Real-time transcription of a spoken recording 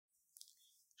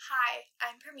Hi,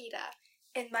 I'm Parmida.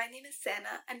 And my name is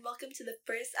Sana, and welcome to the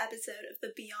first episode of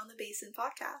the Beyond the Basin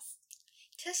podcast.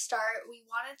 To start, we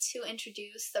wanted to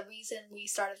introduce the reason we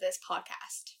started this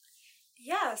podcast.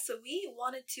 Yeah, so we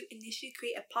wanted to initially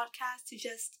create a podcast to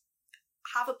just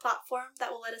have a platform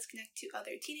that will let us connect to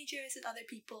other teenagers and other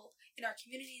people in our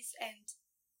communities and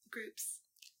groups.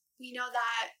 We know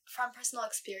that from personal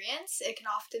experience, it can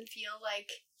often feel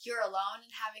like you're alone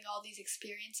and having all these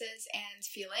experiences and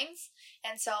feelings.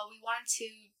 And so we wanted to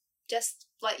just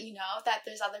let you know that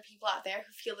there's other people out there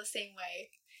who feel the same way.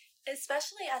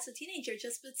 Especially as a teenager,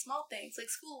 just with small things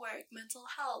like schoolwork, mental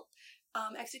health,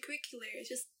 extracurriculars,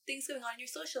 just things going on in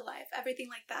your social life, everything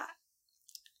like that.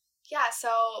 Yeah, so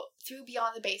through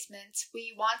Beyond the Basement,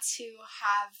 we want to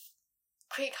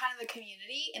create kind of a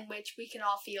community in which we can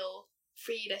all feel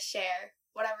free to share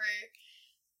whatever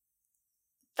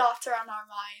thoughts are on our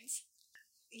minds.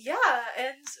 Yeah,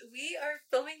 and we are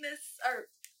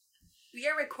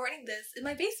recording this in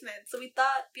my basement. So we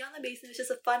thought Beyond the Basement is just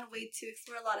a fun way to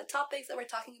explore a lot of topics that we're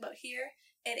talking about here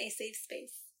in a safe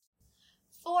space.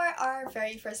 For our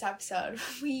very first episode,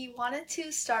 we wanted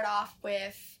to start off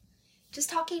with just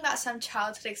talking about some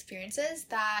childhood experiences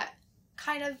that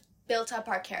kind of built up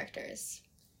our characters.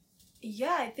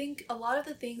 Yeah, I think a lot of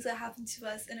the things that happened to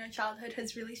us in our childhood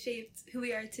has really shaped who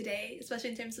we are today, especially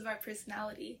in terms of our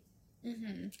personality.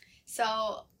 Mm-hmm.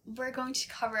 So we're going to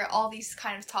cover all these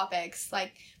kind of topics,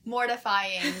 like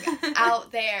mortifying,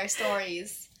 out there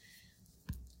stories.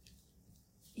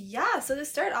 Yeah, so to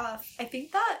start off, I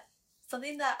think that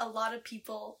something that a lot of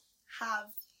people have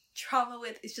trauma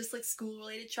with is just like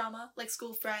school-related trauma, like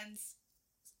school friends,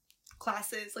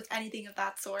 classes, like anything of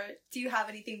that sort. Do you have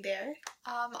anything there?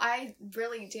 I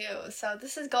really do. So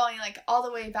this is going like all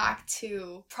the way back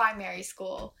to primary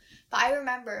school. But I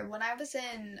remember when I was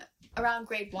in around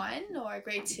grade 1 or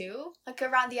grade 2, like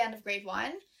around the end of grade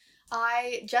 1,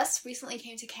 I just recently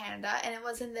came to Canada and it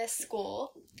was in this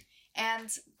school. And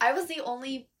I was the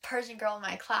only Persian girl in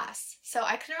my class. So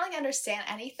I couldn't really understand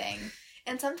anything.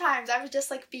 And sometimes I would just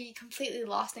like be completely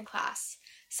lost in class.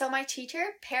 So my teacher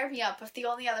paired me up with the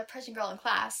only other Persian girl in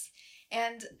class,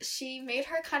 and she made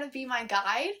her kind of be my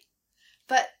guide.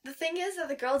 But the thing is that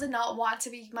the girl did not want to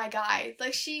be my guide.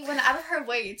 Like, she went out of her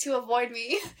way to avoid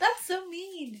me. That's so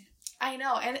mean. I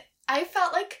know, and I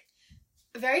felt like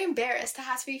very embarrassed to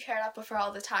have to be paired up with her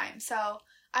all the time. So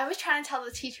I was trying to tell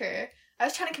the teacher, I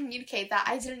was trying to communicate that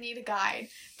I didn't need a guide,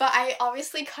 but I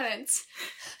obviously couldn't.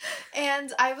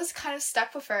 And I was kind of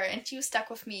stuck with her, and she was stuck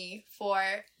with me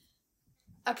for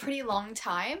a pretty long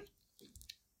time.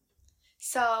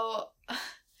 So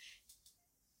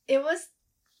it was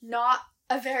not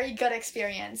a very good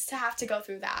experience to have to go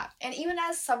through that. And even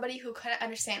as somebody who couldn't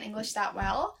understand English that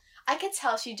well, I could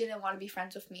tell she didn't want to be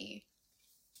friends with me.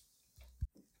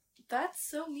 That's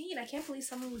so mean. I can't believe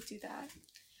someone would do that.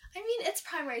 I mean, it's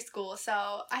primary school,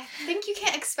 so I think you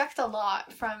can't expect a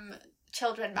lot from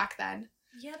children back then.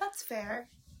 Yeah, that's fair.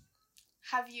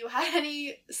 Have you had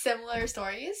any similar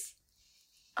stories?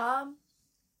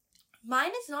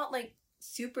 Mine is not like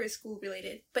super school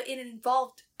related, but it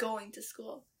involved going to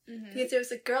school. Mm-hmm. Because there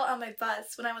was a girl on my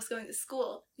bus when I was going to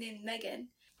school named Megan.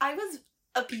 I was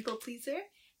a people pleaser,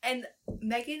 and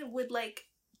Megan would like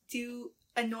do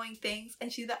annoying things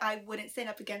and she knew that I wouldn't stand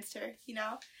up against her, you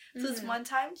know? So this one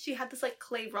time she had this like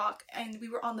clay rock and we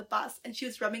were on the bus and she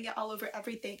was rubbing it all over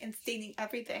everything and staining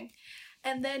everything.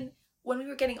 And then when we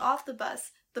were getting off the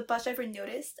bus driver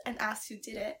noticed and asked who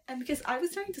did it. And because I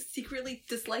was starting to secretly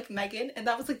dislike Megan and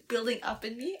that was like building up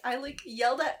in me, I like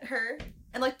yelled at her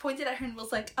and like pointed at her and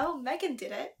was like, "Oh, Megan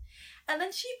did it." And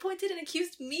then she pointed and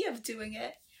accused me of doing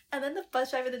it. And then the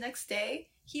bus driver the next day,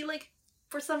 he like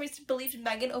for some reason believed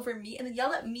Megan over me and then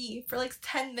yelled at me for like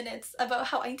 10 minutes about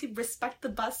how I need to respect the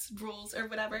bus rules or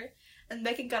whatever. And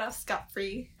Megan got off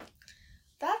scot-free.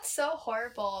 That's so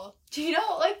horrible. Do you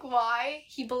know like why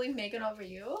he believed Megan over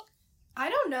you? I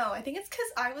don't know. I think it's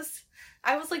because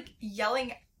I was like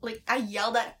yelling, like I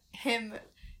yelled at him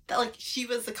that like she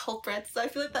was the culprit. So I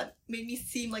feel like that made me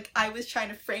seem like I was trying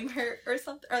to frame her or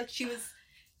something. Or like she was,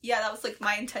 yeah, that was like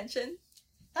my intention.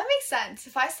 That makes sense.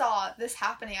 If I saw this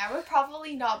happening, I would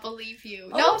probably not believe you.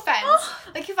 No offense.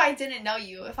 Like, if I didn't know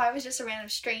you, if I was just a random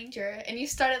stranger, and you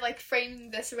started, like,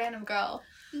 framing this random girl.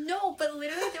 No, but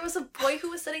literally there was a boy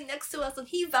who was sitting next to us, and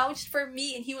he vouched for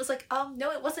me, and he was like,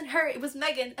 no, it wasn't her, it was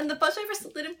Megan. And the bus driver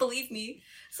still didn't believe me.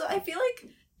 So I feel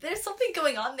like there's something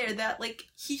going on there that, like,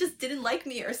 he just didn't like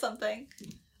me or something.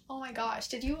 Oh my gosh.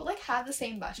 Did you, like, have the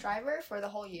same bus driver for the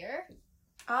whole year?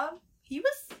 He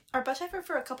was our bus driver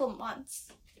for a couple months.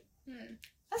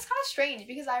 That's kind of strange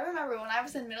because I remember when I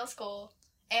was in middle school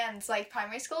and like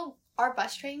primary school, our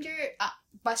bus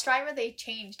driver, they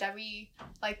changed every,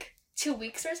 like, 2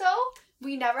 weeks or so.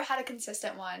 We never had a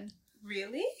consistent one.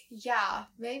 Really? Yeah,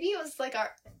 maybe it was, like,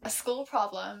 a school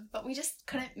problem, but we just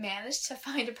couldn't manage to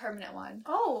find a permanent one.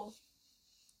 Oh,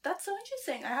 that's so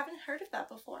interesting. I haven't heard of that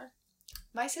before.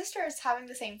 My sister is having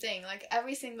the same thing. Like,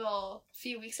 every single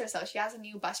few weeks or so, she has a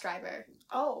new bus driver.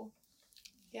 Oh.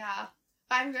 Yeah.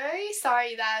 I'm very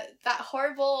sorry that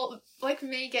horrible, like,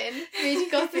 Megan made you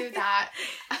go through that.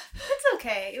 It's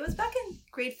okay. It was back in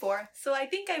grade 4, so I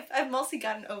think I've mostly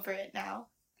gotten over it now.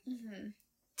 Mm-hmm.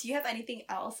 Do you have anything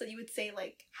else that you would say,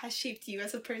 like, has shaped you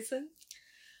as a person?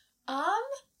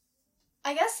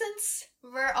 I guess since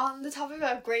we're on the topic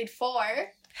of grade 4,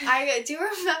 I do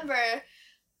remember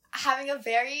having a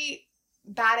very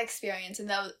bad experience in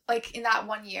that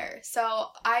 1 year. So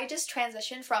I just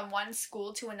transitioned from one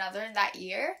school to another in that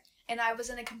year, and I was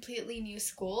in a completely new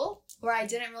school where I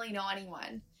didn't really know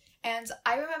anyone. And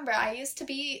I remember I used to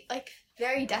be, like,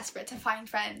 very desperate to find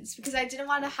friends because I didn't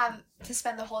want to have to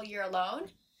spend the whole year alone.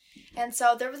 And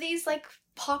so there were these, like,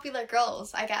 popular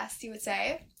girls, I guess you would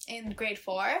say, in grade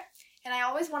 4, and I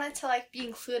always wanted to, like, be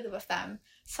included with them.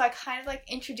 So I kind of, like,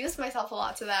 introduced myself a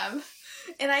lot to them,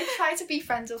 and I tried to be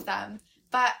friends with them,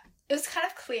 but it was kind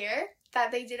of clear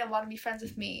that they didn't want to be friends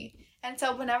with me. And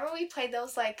so whenever we played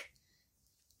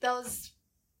those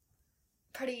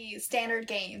pretty standard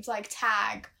games, like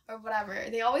tag or whatever,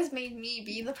 they always made me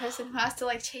be the person who has to,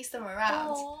 like, chase them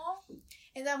around. Aww.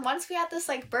 And then once we had this,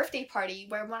 like, birthday party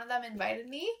where one of them invited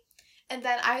me, and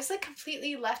then I was, like,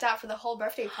 completely left out for the whole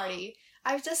birthday party.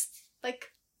 I was just,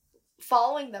 like,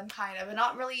 following them kind of and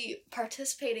not really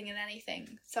participating in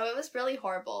anything. So it was really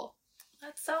horrible.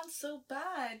 That sounds so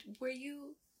bad.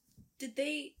 Did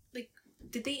they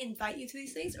invite you to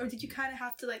these things, or did you kind of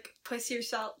have to, like, push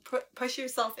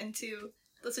yourself into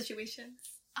the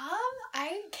situations?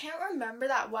 I can't remember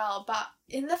that well, but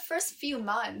in the first few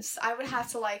months, I would have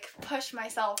to, like, push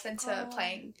myself into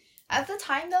playing. At the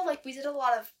time, though, like, we did a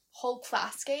lot of whole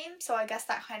class games, so I guess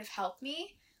that kind of helped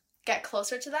me get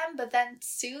closer to them, but then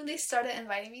soon they started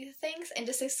inviting me to things and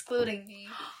just excluding me,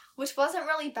 which wasn't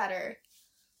really better.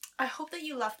 I hope that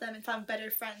you left them and found better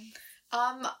friends.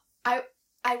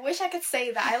 I wish I could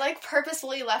say that. I, like,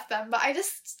 purposefully left them, but I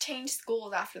just changed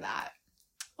schools after that.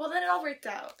 Well, then it all worked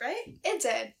out, right? It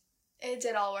did. It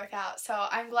did all work out, so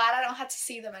I'm glad I don't have to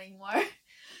see them anymore.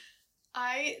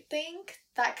 I think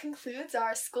that concludes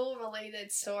our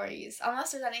school-related stories,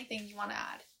 unless there's anything you want to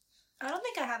add. I don't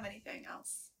think I have anything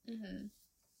else. Mm-hmm.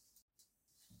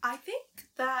 I think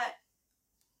that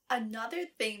another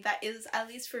thing that is, at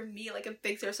least for me, like, a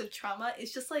big source of trauma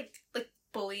is just, like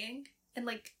bullying and,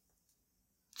 like,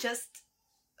 just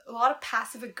a lot of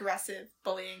passive-aggressive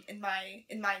bullying in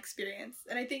my experience.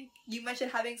 And I think you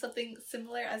mentioned having something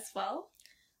similar as well.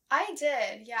 I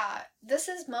did, yeah. This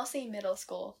is mostly middle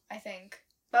school, I think.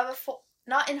 But before,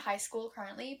 not in high school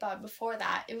currently, but before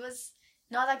that, it was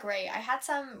not that great. I had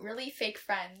some really fake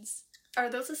friends. Are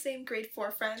those the same grade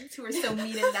 4 friends who were so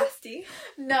mean and nasty?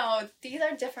 No, these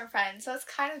are different friends, so it's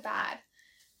kind of bad.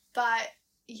 But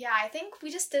yeah, I think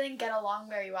we just didn't get along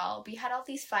very well. We had all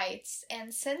these fights,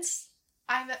 and since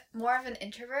I'm more of an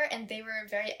introvert and they were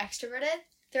very extroverted,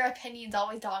 their opinions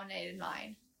always dominated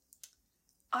mine.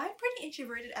 I'm pretty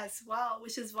introverted as well,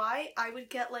 which is why I would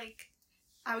get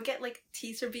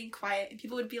teased for being quiet, and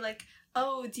people would be like,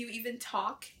 "Oh, do you even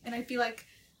talk?" And I'd be like,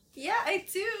 "Yeah, I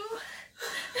do."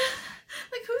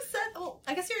 Like, who said? Oh,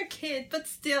 I guess you're a kid, but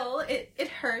still, it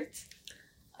hurt.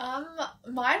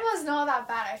 Mine was not that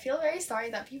bad. I feel very sorry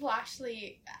that people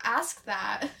actually ask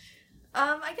that.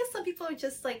 I guess some people are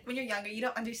just, like, when you're younger, you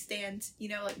don't understand,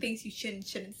 like, things you shouldn't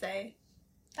say.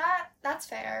 That's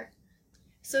fair.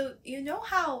 So, you know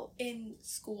how in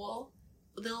school,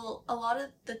 not a lot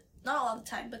of the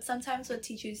time, but sometimes what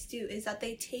teachers do is that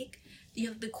they take,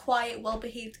 the quiet,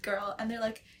 well-behaved girl, and they're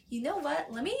like, you know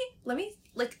what, let me,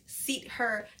 like, seat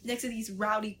her next to these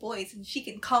rowdy boys, and she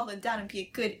can calm them down and be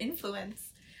a good influence.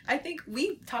 I think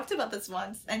we talked about this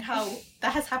once, and how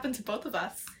that has happened to both of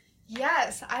us.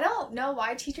 Yes, I don't know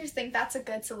why teachers think that's a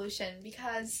good solution,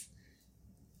 because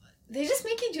they just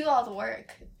make you do all the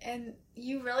work, and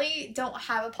you really don't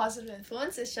have a positive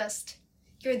influence. It's just,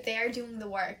 you're there doing the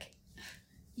work.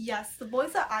 Yes, the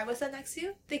boys that I was sat next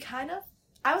to,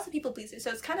 I was a people pleaser, so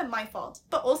it's kind of my fault.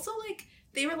 But also, like,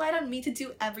 they relied on me to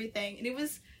do everything, and it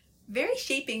was very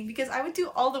shaping, because I would do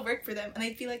all the work for them, and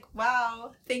they'd be like,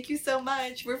 wow, thank you so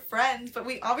much, we're friends, but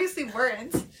we obviously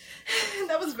weren't.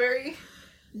 That was very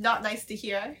not nice to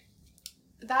hear.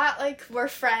 That, like, we're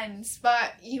friends,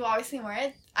 but you obviously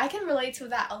weren't. I can relate to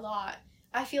that a lot.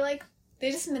 I feel like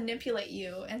they just manipulate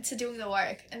you into doing the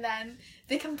work, and then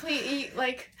they completely,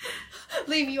 like,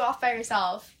 leave you off by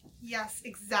yourself. Yes,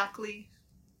 exactly.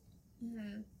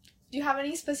 Mm-hmm. Do you have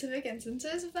any specific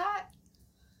instances of that?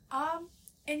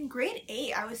 In grade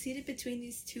 8, I was seated between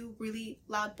these two really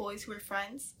loud boys who were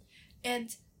friends,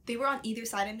 and they were on either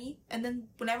side of me, and then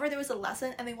whenever there was a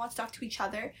lesson and they wanted to talk to each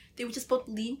other, they would just both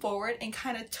lean forward and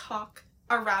kind of talk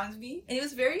around me, and it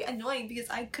was very annoying because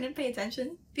I couldn't pay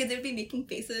attention because they would be making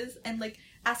faces and, like,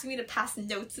 asking me to pass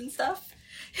notes and stuff.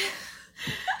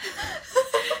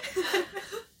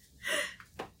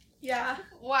 Yeah.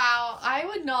 Wow, I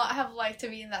would not have liked to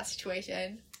be in that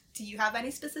situation. Do you have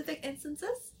any specific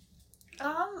instances?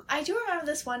 I do remember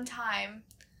this one time.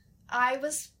 I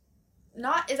was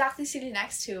not exactly seated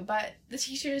next to, but the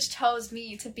teachers chose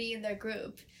me to be in their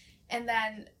group. And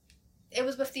then it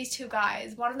was with these two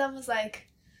guys. One of them was like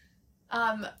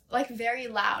very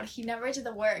loud. He never did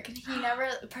the work and he never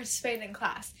participated in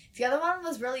class. The other one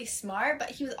was really smart,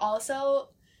 but he was also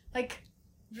like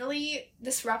really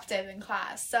disruptive in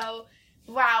class. So,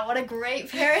 wow, what a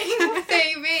great pairing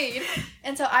they made.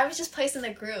 And so I was just placed in the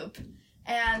group,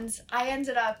 and I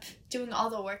ended up doing all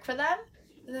the work for them.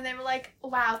 And then they were like,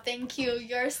 wow, thank you,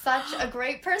 you're such a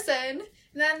great person.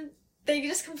 And then they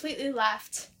just completely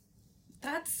left.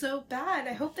 That's so bad.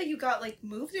 I hope that you got, like,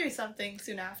 moved or something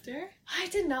soon after. I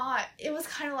did not. It was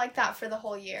kind of like that for the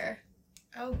whole year.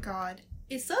 Oh, God.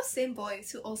 It's those same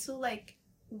boys who also, like,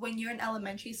 when you're in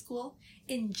elementary school,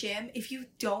 in gym, if you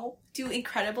don't do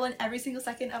incredible in every single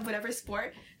second of whatever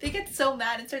sport, they get so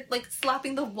mad and start, like,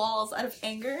 slapping the walls out of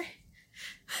anger.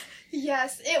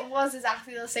 Yes, it was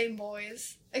exactly the same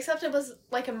boys. Except it was,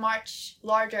 like, a much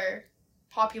larger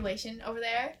population over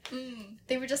there.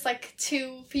 They were just, like,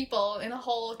 2 people in a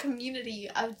whole community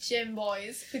of gym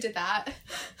boys who did that.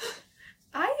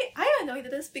 I annoyed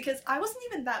at this because I wasn't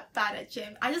even that bad at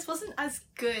gym. I just wasn't as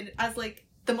good as, like,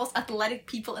 the most athletic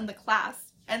people in the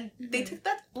class. And they took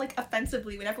that, like,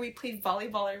 offensively whenever we played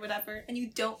volleyball or whatever, and you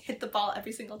don't hit the ball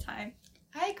every single time.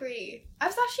 I agree. I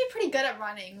was actually pretty good at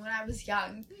running when I was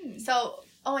young. So,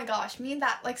 oh my gosh, me and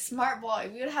that, like, smart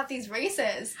boy, we would have these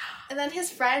races. And then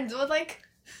his friends would, like,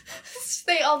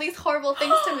 say all these horrible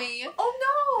things to me.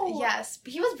 Oh, no! Yes,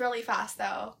 but he was really fast,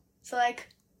 though. So, like,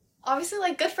 obviously,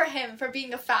 like, good for him for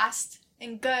being a fast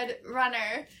and good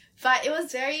runner. But it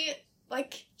was very,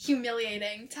 like,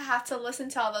 humiliating to have to listen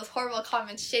to all those horrible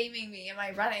comments shaming me in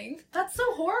my running. That's so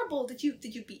horrible. Did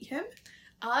you beat him?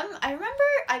 I remember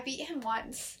I beat him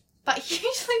once, but he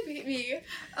usually beat me.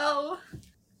 Oh,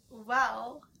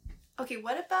 wow. Okay,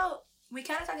 what about, we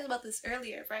kind of talked about this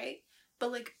earlier, right?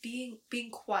 But, like, being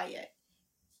quiet.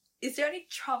 Is there any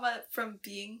trauma from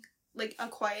being, like, a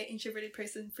quiet, introverted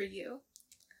person for you?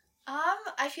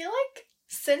 I feel like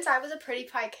since I was a pretty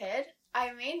quiet kid,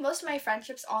 I made most of my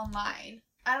friendships online.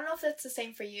 I don't know if that's the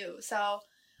same for you, so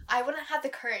I wouldn't have the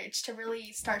courage to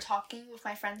really start talking with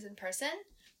my friends in person.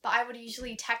 But I would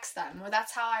usually text them, or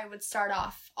that's how I would start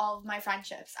off all of my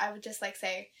friendships. I would just, like,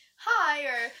 say, hi,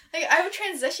 or, like, I would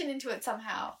transition into it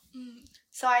somehow.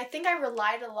 So I think I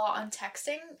relied a lot on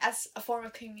texting as a form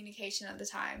of communication at the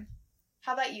time.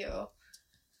 How about you?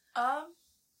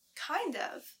 Kind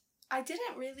of. I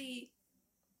didn't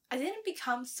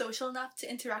become social enough to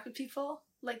interact with people,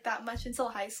 like, that much until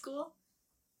high school.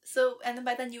 So, and then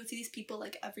by then you would see these people,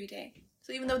 like, every day.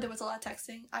 So even though there was a lot of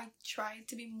texting, I tried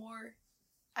to be more,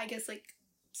 I guess, like,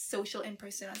 social in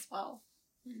person as well.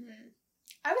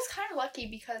 I was kind of lucky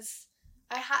because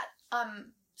I had,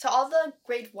 so all the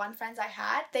grade 1 friends I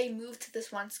had, they moved to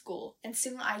this one school, and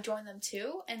soon I joined them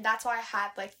too, and that's why I had,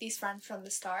 like, these friends from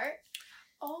the start.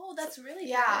 Oh, that's really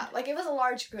good. Yeah, like, it was a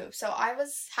large group, so I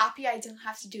was happy I didn't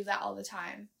have to do that all the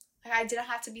time. Like, I didn't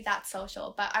have to be that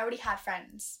social, but I already had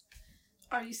friends.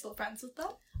 Are you still friends with them?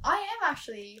 I am,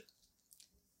 actually.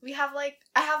 I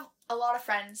have a lot of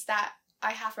friends that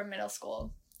I have from middle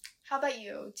school. How about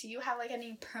you? Do you have, like,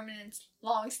 any permanent,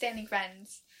 long-standing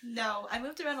friends? No, I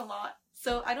moved around a lot,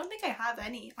 so I don't think I have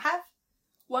any. I have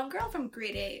one girl from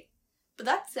grade 8, but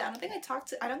that's it. I don't think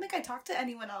I talked to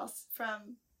anyone else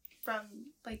from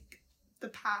like, the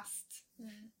past.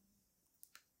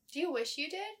 Do you wish you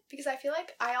did? Because I feel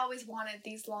like I always wanted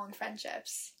these long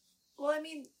friendships. Well, I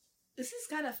mean, this is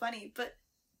kind of funny, but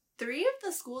 3 of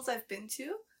the schools I've been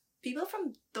to, people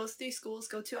from those 3 schools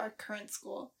go to our current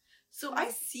school. So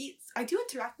I do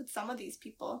interact with some of these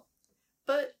people.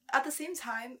 But at the same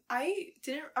time, I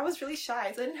was really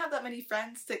shy, so I didn't have that many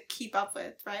friends to keep up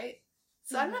with, right?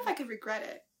 So I don't know if I could regret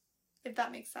it, if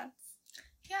that makes sense.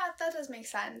 Yeah, that does make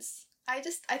sense. I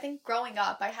think growing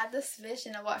up, I had this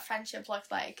vision of what friendship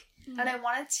looked like. And I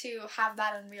wanted to have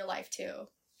that in real life, too.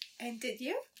 And did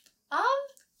you?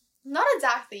 Not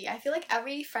exactly. I feel like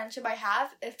every friendship I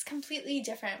have, it's completely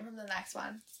different from the next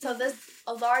one. So there's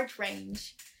a large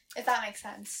range, if that makes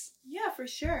sense. Yeah, for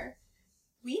sure.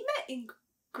 We met in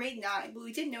grade 9, but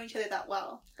we didn't know each other that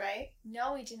well, right?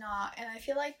 No, we did not. And I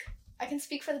feel like I can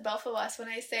speak for the both of us when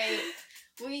I say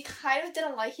we kind of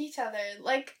didn't like each other.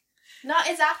 Like, not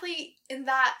exactly in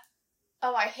that,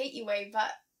 oh, I hate you way,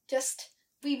 but just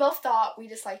we both thought we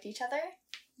disliked each other.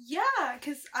 Yeah,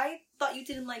 because I thought you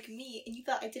didn't like me, and you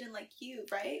thought I didn't like you,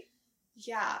 right?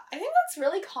 Yeah, I think that's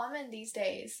really common these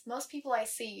days. Most people I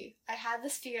see, I have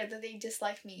this fear that they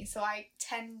dislike me, so I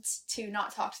tend to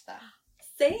not talk to them.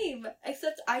 Same,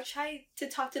 except I try to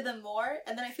talk to them more,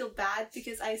 and then I feel bad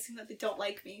because I assume that they don't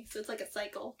like me, so it's like a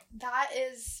cycle. That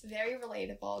is very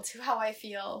relatable to how I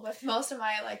feel with most of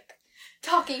my, like,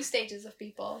 talking stages of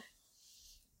people.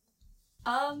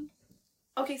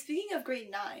 Okay, speaking of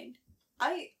grade 9,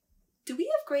 do we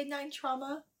have grade 9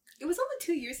 trauma? It was only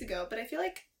 2 years ago, but I feel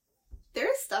like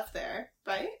there is stuff there,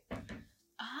 right?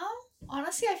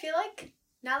 Honestly, I feel like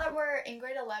now that we're in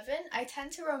grade 11, I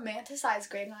tend to romanticize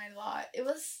grade 9 a lot. It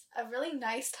was a really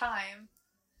nice time.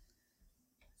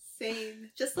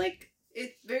 Same. Just like,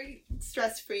 it's very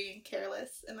stress-free and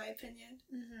careless, in my opinion.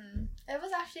 Mm-hmm. It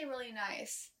was actually really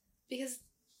nice because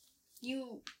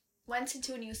you went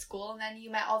into a new school and then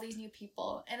you met all these new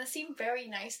people, and it seemed very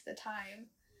nice at the time.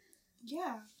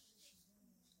 Yeah.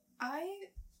 I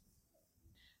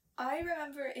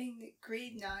remember in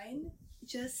grade 9,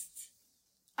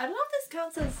 I don't know if this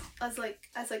counts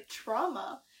as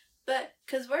trauma, but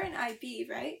because we're in IB,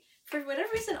 right? For whatever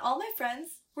reason, all my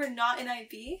friends were not in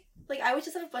IB. Like, I would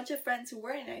just have a bunch of friends who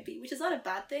were in IB, which is not a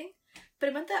bad thing, but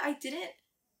it meant that I didn't,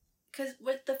 because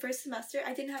with the first semester,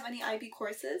 I didn't have any IB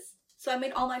courses, so I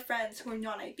made all my friends who were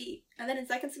non-IB. And then in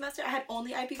second semester, I had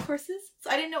only IB courses,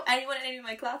 so I didn't know anyone in any of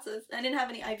my classes, and I didn't have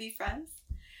any IB friends.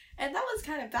 And that was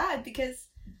kind of bad, because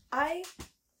I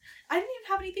didn't even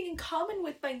have anything in common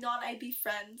with my non-IB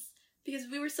friends because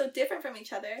we were so different from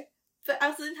each other. But I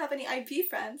also didn't have any IB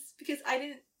friends because I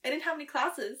didn't have any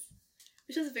classes,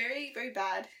 which was very, very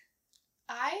bad.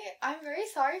 I'm very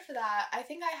sorry for that. I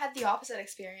think I had the opposite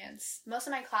experience. Most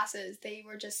of my classes, they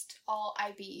were just all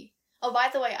IB. Oh, by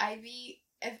the way, IB,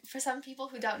 for some people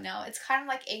who don't know, it's kind of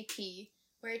like AP,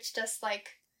 where it's just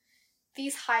like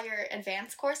these higher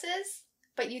advanced courses,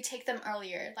 but you take them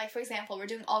earlier. Like, for example, we're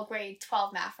doing all grade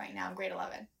 12 math right now in grade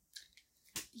 11.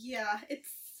 Yeah,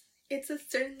 it's a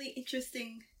certainly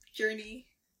interesting journey.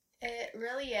 It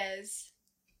really is.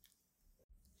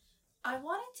 I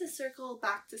wanted to circle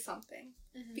back to something,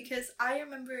 because I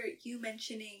remember you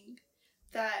mentioning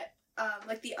that,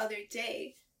 like, the other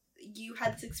day, you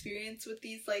had this experience with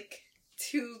these, like,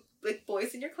 2, like,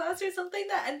 boys in your class or something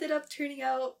that ended up turning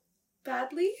out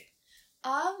badly?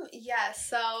 Yeah,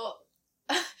 so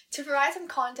to provide some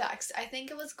context, I think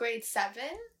it was grade 7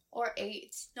 or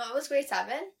 8. No, it was grade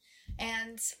 7.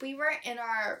 And we were in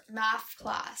our math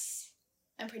class.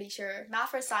 I'm pretty sure.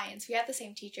 Math or science. We had the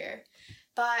same teacher.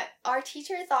 But our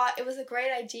teacher thought it was a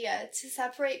great idea to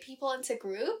separate people into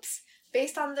groups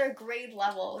based on their grade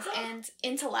levels and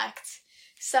intellect.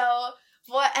 So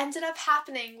what ended up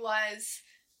happening was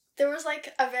there was,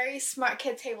 like, a very smart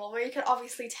kid table where you could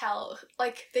obviously tell,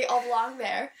 like, they all belong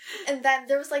there. And then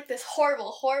there was, like, this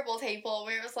horrible, horrible table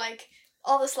where it was, like,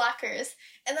 all the slackers.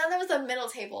 And then there was a middle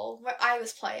table where I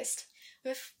was placed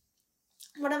with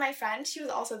one of my friends. She was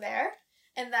also there.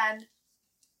 And then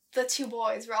the 2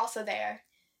 boys were also there.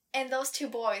 And those 2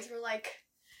 boys were, like,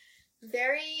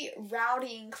 very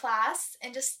rowdy in class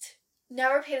and just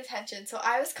never paid attention. So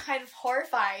I was kind of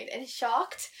horrified and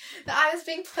shocked that I was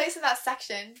being placed in that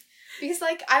section. Because,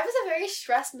 like, I was a very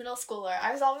stressed middle schooler.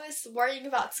 I was always worrying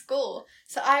about school.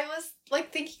 So I was,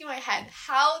 like, thinking in my head,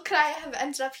 how could I have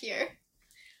ended up here?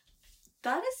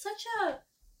 That is such a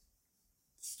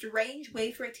strange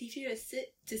way for a teacher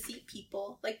to seat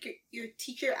people. Like, your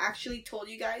teacher actually told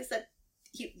you guys that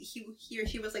he or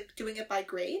she was, like, doing it by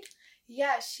grade?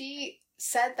 Yeah, she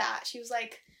said that. She was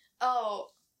like, oh,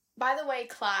 by the way,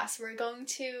 class, I'm going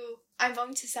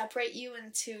to separate you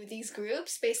into these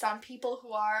groups based on people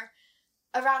who are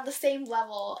around the same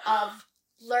level of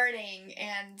learning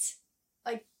and,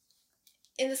 like,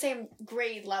 in the same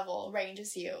grade level range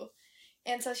as you.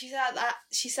 And so she said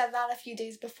that a few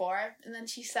days before, and then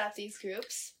she set up these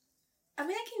groups. I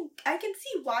mean, I can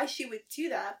see why she would do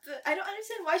that, but I don't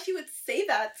understand why she would say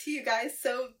that to you guys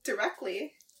so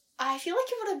directly. I feel like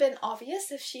it would have been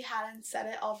obvious if she hadn't said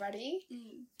it already,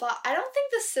 but I don't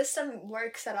think the system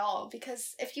works at all,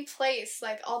 because if you place,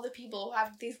 like, all the people who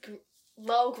have these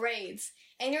low grades,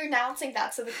 and you're announcing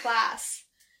that to the class,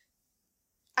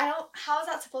 how is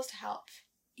that supposed to help?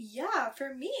 Yeah,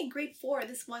 for me in grade 4,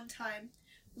 this one time,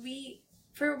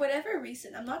 for whatever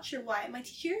reason, I'm not sure why, my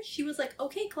teacher, she was like,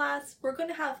 okay, class, we're going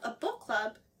to have a book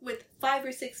club with 5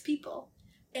 or 6 people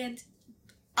and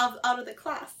out of the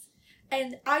class.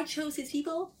 And I chose these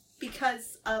people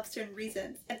because of certain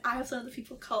reasons. And I was one of the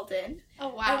people called in. Oh,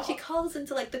 wow. And she called us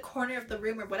into, like, the corner of the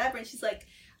room or whatever, and she's like,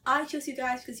 I chose you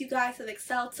guys because you guys have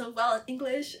excelled so well in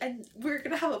English, and we're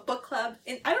gonna have a book club.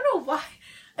 And I don't know why.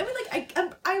 I mean, like,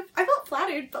 I felt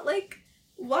flattered, but, like,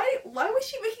 why was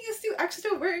she making us do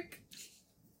extra work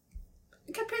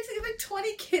compared to the other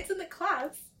 20 kids in the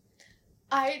class?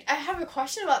 I have a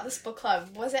question about this book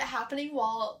club. Was it happening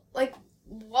while, like,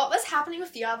 what was happening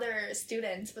with the other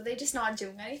students? Were they just not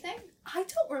doing anything? I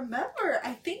don't remember.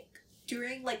 I think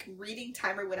during, like, reading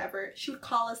time or whatever, she would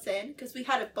call us in because we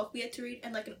had a book we had to read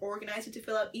and, like, an organizer to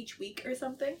fill out each week or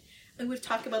something, and we'd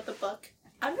talk about the book.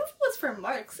 I don't know if it was for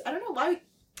marks. I don't know why.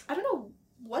 I don't know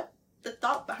what the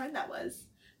thought behind that was,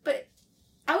 but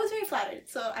I was very flattered,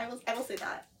 so I will say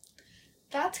that.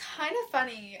 That's kind of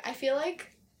funny. I feel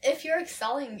like if you're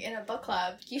excelling in a book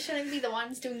club, you shouldn't be the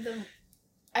ones doing the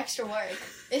extra work.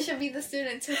 It should be the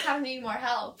students who kind of need more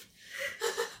help.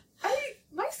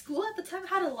 My school at the time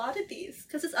had a lot of these,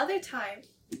 because this other time,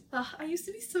 I used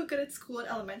to be so good at school in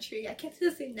elementary. I can't do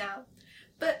the same now.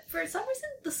 But for some reason,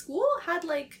 the school had,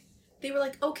 like, they were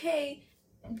like, okay,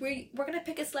 we're going to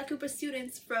pick a select group of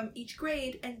students from each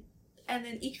grade, and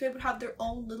then each grade would have their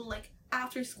own little, like,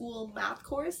 after-school math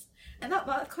course. And that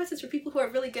math course is for people who are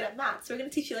really good at math. So we're going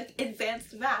to teach you, like,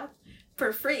 advanced math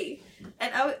for free.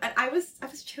 And I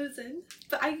was chosen,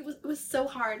 but it was so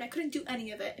hard. I couldn't do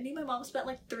any of it. And me and my mom spent,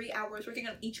 like, 3 hours working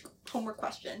on each homework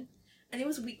question. And it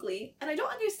was weekly. And I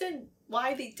don't understand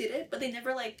why they did it, but they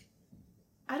never, like,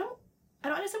 I don't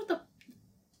understand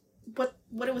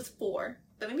what it was for.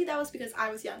 But maybe that was because I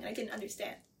was young and I didn't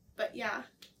understand. But yeah.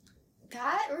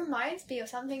 That reminds me of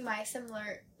something my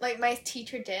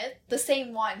teacher did. The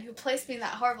same one who placed me in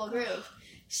that horrible group.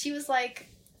 She was like,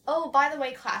 oh, by the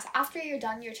way, class, after you're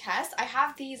done your test, I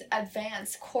have these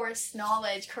advanced course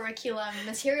knowledge, curriculum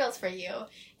materials for you.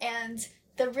 And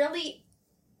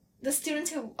the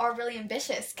students who are really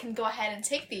ambitious can go ahead and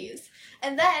take these.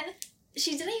 And then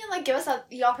she didn't even, like, give us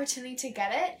the opportunity to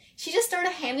get it. She just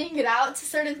started handing it out to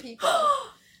certain people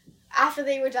after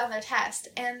they were done their test.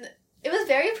 And it was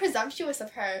very presumptuous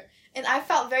of her. And I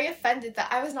felt very offended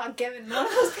that I was not given one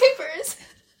of those papers.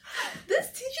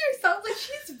 This teacher sounds like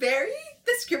she's very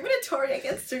discriminatory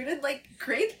against certain, like,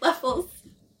 grade levels.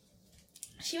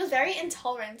 She was very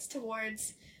intolerant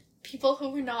towards people who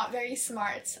were not very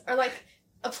smart or, like,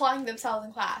 applying themselves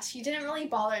in class. She didn't really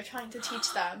bother trying to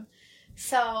teach them.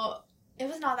 So it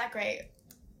was not that great.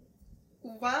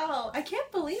 Wow. I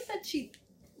can't believe that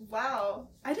wow.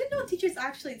 I didn't know teachers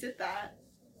actually did that.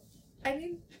 I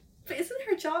mean, but isn't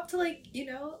her job to, like, you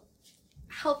know,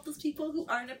 help those people who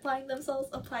aren't applying themselves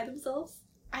apply themselves?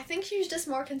 I think she was just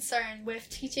more concerned with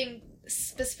teaching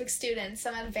specific students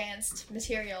some advanced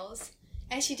materials,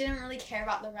 and she didn't really care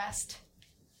about the rest.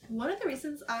 One of the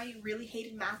reasons I really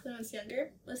hated math when I was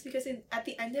younger was because at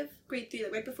the end of grade 3,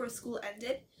 like right before school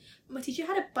ended, my teacher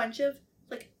had a bunch of,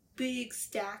 like, big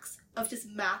stacks of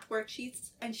just math worksheets,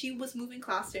 and she was moving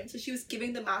classrooms, so she was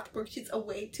giving the math worksheets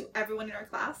away to everyone in our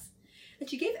class. And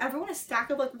she gave everyone a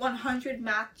stack of, like, 100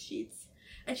 math sheets.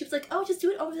 And she was like, oh, just do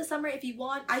it over the summer if you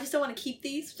want. I just don't want to keep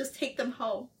these. Just take them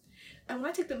home. And when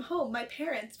I took them home, my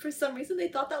parents, for some reason, they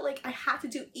thought that, like, I had to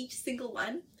do each single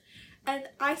one. And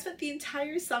I spent the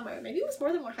entire summer, maybe it was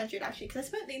more than 100 actually, because I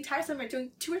spent the entire summer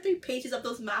doing 2 or 3 pages of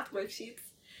those math worksheets.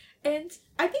 And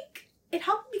I think it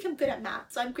helped me become good at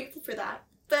math, so I'm grateful for that.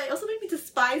 But it also made me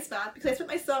despise math because I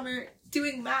spent my summer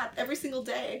doing math every single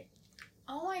day.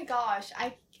 Oh my gosh,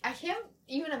 I can't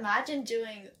even imagine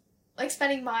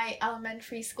spending my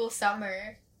elementary school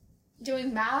summer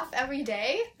doing math every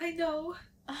day. I know.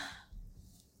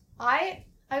 I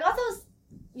got those,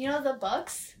 you know, the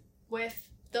books with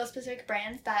those specific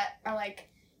brands that are like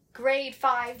grade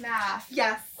 5 math.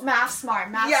 Yes. Math Smart.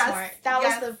 Yes. That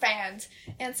was the brand.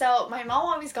 And so my mom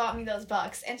always got me those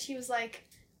books, and she was like,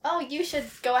 oh, you should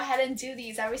go ahead and do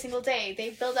these every single day.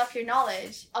 They build up your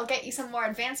knowledge. I'll get you some more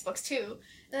advanced books too.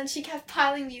 And then she kept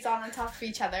piling these on top of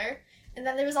each other. And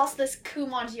then there was also this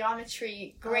Kumon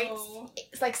Geometry grades,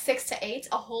 like 6 to 8,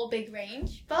 a whole big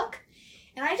range book.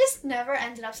 And I just never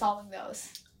ended up solving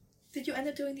those. Did you end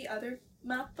up doing the other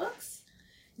math books?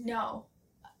 No.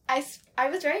 I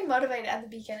was very motivated at the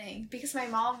beginning because my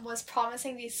mom was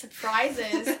promising these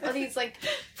surprises or these, like,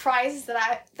 prizes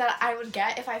that I would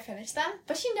get if I finished them,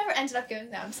 but she never ended up giving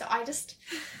them, so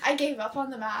I gave up on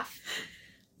the math.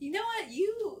 You know what?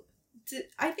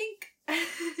 I think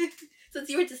Since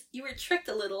you were tricked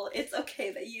a little, it's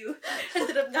okay that you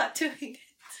ended up not doing it.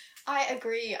 I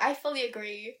agree. I fully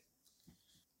agree.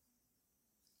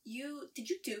 Did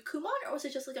you do Kumon, or was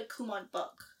it just like a Kumon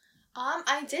book?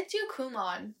 I did do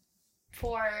Kumon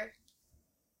for,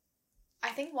 I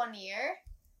think, 1 year.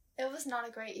 It was not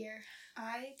a great year.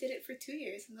 I did it for 2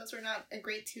 years, and those were not a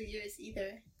great 2 years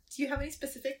either. Do you have any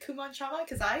specific Kumon trauma?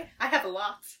 Because I have a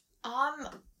lot.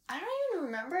 I don't even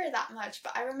remember that much,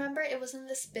 but I remember it was in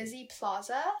this busy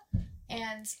plaza,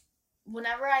 and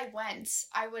whenever I went,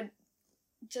 I would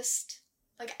just,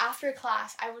 like, after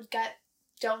class, I would get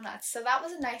donuts. So that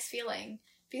was a nice feeling,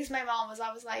 because my mom was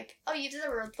always like, oh, you did a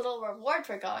little reward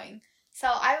for going. So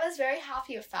I was very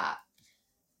happy with that.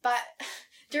 But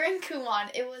during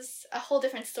Kumon, it was a whole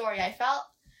different story. I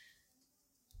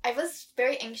was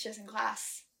very anxious in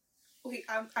class. Okay,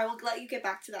 I will let you get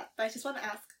back to that, but I just want to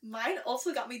ask, mine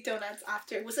also got me donuts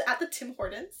after. Was it at the Tim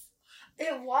Hortons?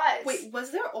 It was. Wait,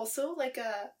 was there also like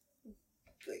a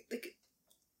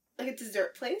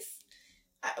dessert place?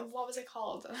 What was it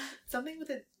called? Something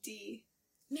with a D.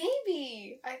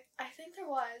 Maybe. I think there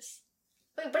was.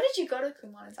 Wait, where did you go to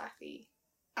Kumon exactly?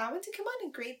 I went to Kumon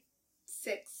in grade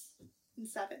 6 and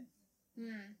 7.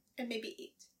 And maybe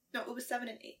 8. No, it was 7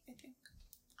 and 8, I think.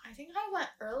 I think I went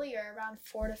earlier, around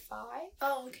 4 to 5.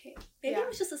 Oh, okay. Maybe it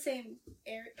was just the same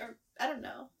area, or I don't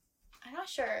know. I'm not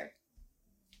sure.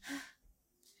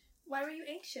 Why were you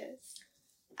anxious?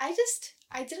 I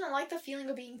didn't like the feeling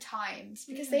of being timed,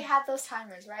 because they had those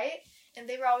timers, right? And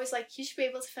they were always like, you should be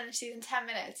able to finish these in 10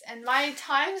 minutes. And my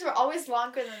times were always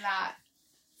longer than that.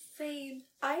 Same.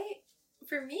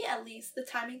 For me at least, the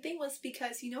timing thing was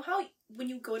because you know how when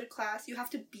you go to class, you have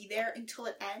to be there until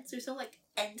it ends? There's no, like,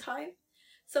 end time?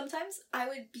 Sometimes I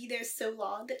would be there so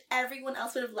long that everyone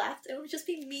else would have left, and it would just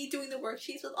be me doing the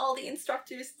worksheets with all the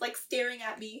instructors, like, staring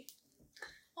at me.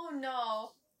 Oh,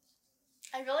 no.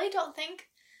 I really don't think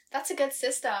that's a good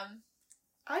system.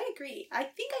 I agree. I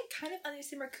think I kind of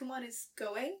understand where Kumon is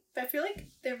going, but I feel like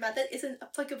their method isn't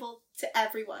applicable to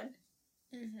everyone.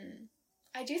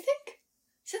 I do think,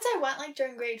 since I went, like,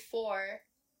 during grade 4,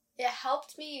 it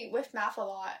helped me with math a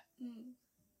lot.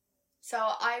 So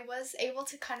I was able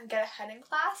to kind of get ahead in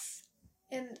class,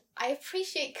 and I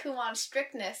appreciate Kumon's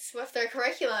strictness with their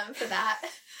curriculum for that.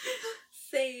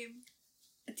 Same.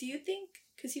 Do you think,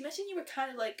 because you mentioned you were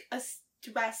kind of like a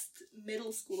stressed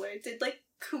middle schooler, did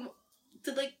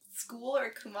school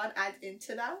or Kumon add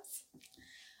into that?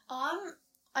 I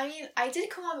mean, I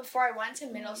did Kumon before I went to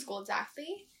middle school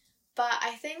exactly, but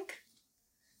I think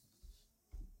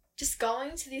just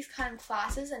going to these kind of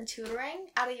classes and tutoring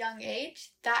at a young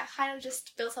age, that kind of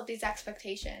just built up these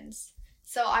expectations.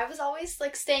 So I was always,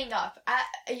 like, staying up. At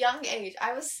a young age,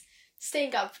 I was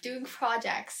staying up, doing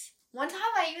projects. One time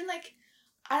I even, like,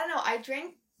 I don't know, I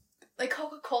drank, like,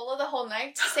 Coca-Cola the whole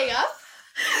night to stay up.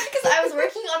 Because I was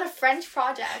working on a French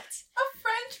project. A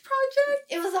French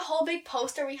project? It was a whole big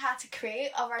poster we had to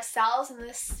create of ourselves in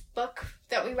this book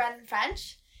that we read in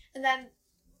French. And then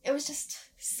it was just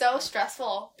so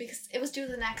stressful because it was due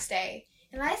the next day.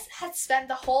 And I had spent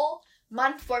the whole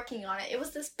month working on it. It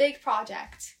was this big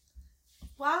project.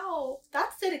 Wow.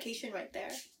 That's dedication right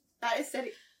there. That is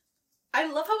dedication. I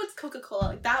love how it's Coca-Cola.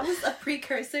 Like, that was a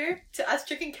precursor to us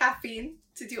drinking caffeine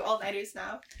to do all-nighters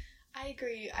now. I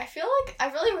agree. I feel like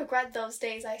I really regret those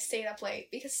days I stayed up late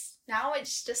because now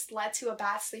it's just led to a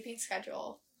bad sleeping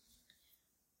schedule.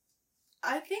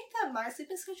 I think that my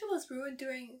sleeping schedule was ruined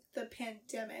during the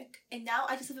pandemic, and now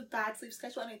I just have a bad sleep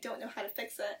schedule and I don't know how to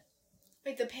fix it.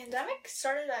 Wait, the pandemic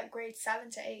started at grade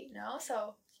 7 to 8, no?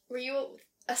 So, were you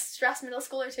a stressed middle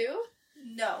schooler too?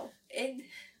 No.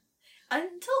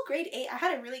 Until grade 8, I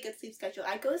had a really good sleep schedule.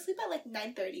 I'd go to sleep at like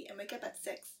 9:30 and wake up at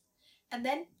 6. And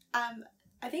then,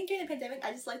 I think during the pandemic,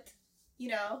 I just liked,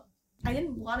 I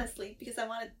didn't want to sleep because I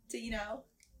wanted to,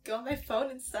 go on my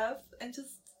phone and stuff and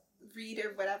just read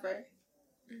or whatever.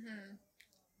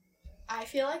 I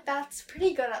feel like that's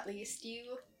pretty good at least.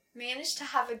 You managed to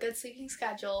have a good sleeping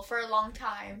schedule for a long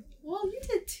time. Well, you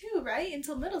did too, right?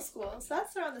 Until middle school, so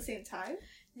that's around the same time.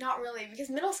 Not really, because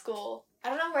middle school, I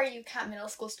don't know where you count middle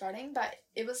school starting, but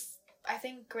it was, I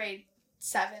think, grade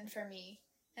 7 for me.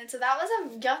 And so that was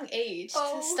a young age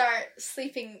to start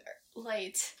sleeping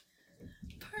late.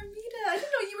 Parmida, I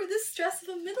didn't know you were this stressed of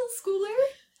a middle schooler.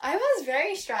 I was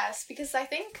very stressed because I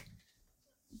think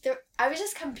I was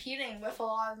just competing with a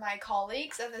lot of my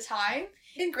colleagues at the time.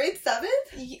 In grade 7?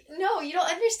 No, you don't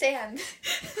understand.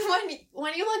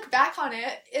 when you look back on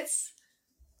it,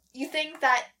 you think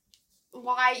that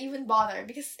why even bother?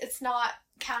 Because it's not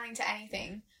counting to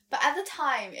anything. But at the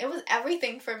time, it was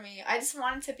everything for me. I just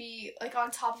wanted to be, like,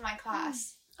 on top of my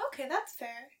class. Okay, that's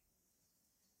fair.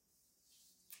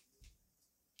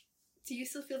 do you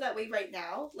still feel that way right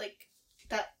now? Like,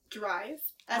 that drive?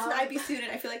 As an IB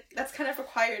student, I feel like that's kind of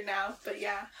required now, but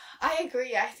yeah. I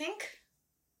agree. I think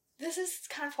this is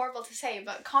kind of horrible to say,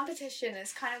 but competition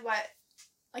is kind of what,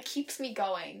 like, keeps me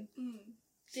going.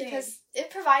 Because it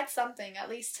provides something, at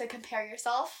least, to compare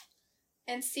yourself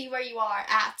and see where you are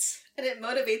at. And it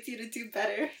motivates you to do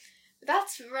better.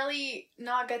 That's really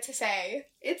not good to say.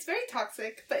 It's very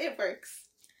toxic, but it works.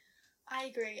 I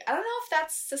agree. I don't know if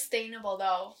that's sustainable,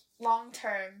 though, long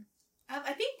term.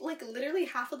 I think, like, literally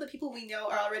half of the people we know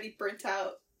are already burnt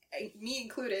out, me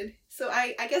included. So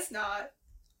I guess not.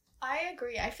 I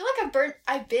agree. I feel like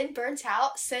I've been burnt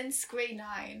out since grade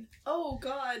 9. Oh,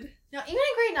 God. No, even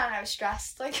in grade 9 I was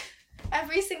stressed. Like,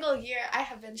 every single year I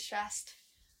have been stressed.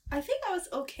 I think I was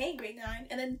okay in grade 9,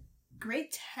 and then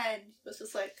grade 10 was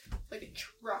just like a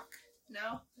truck, you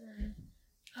know?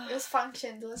 It was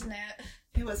functions, wasn't it?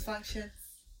 It was functions.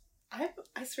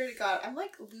 I swear to God, I'm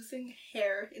like losing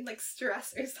hair in like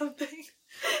stress or something.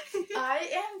 I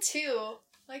am too.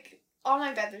 Like, on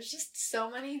my bed, there's just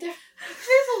so many different...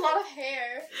 There's a lot of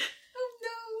hair. Oh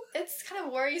no. It's kind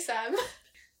of worrisome.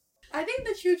 I think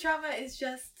the true trauma is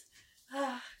just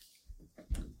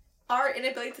our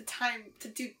inability to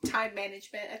do time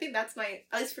management. I think that's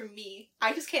at least for me,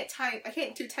 I just can't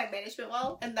do time management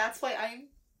well, and that's why I'm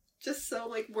just so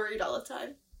like worried all the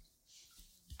time.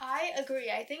 I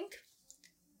agree. I think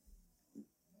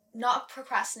not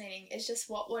procrastinating is just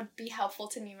what would be helpful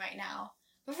to me right now.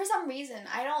 But for some reason,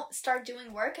 I don't start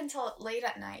doing work until late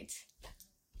at night.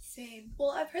 Same. Well,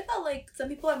 I've heard that like some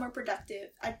people are more productive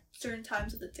at certain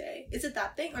times of the day. Is it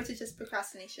that thing, or is it just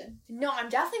procrastination? No, I'm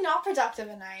definitely not productive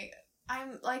at night.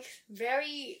 I'm like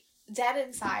very dead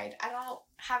inside. I don't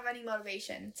have any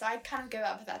motivation, so I kind of give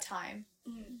up at that time.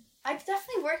 I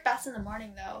definitely work best in the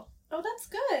morning, though. Oh, that's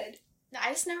good. No,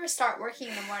 I just never start working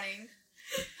in the morning.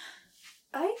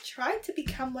 I tried to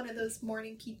become one of those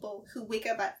morning people who wake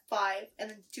up at 5 and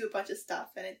then do a bunch of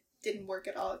stuff, and it didn't work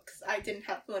at all because I didn't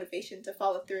have motivation to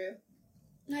follow through.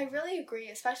 I really agree,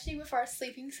 especially with our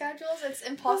sleeping schedules. It's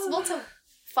impossible to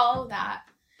follow that.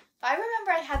 But I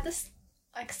remember I had this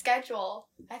like schedule.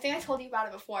 I think I told you about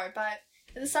it before, but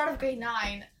at the start of grade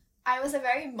 9, I was a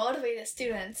very motivated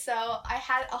student, so I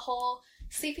had a whole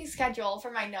sleeping schedule for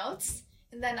my notes,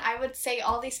 and then I would say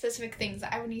all these specific things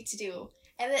that I would need to do.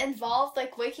 And it involved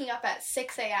like waking up at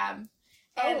 6 a.m.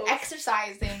 and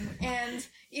exercising and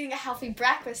eating a healthy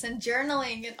breakfast and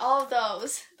journaling and all of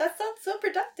those. That sounds so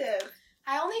productive.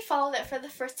 I only followed it for the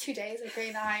first 2 days of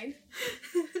grade 9.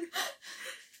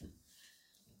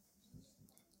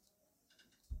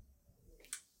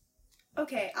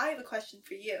 Okay, I have a question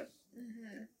for you.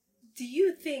 Mm-hmm. Do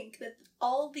you think that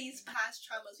all these past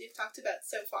traumas we've talked about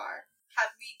so far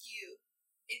have made you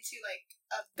into like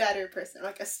a better person,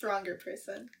 like a stronger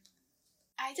person?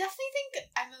 I definitely think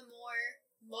I'm a more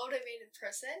motivated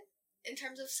person in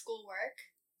terms of schoolwork,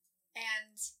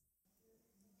 and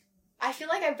I feel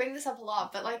like I bring this up a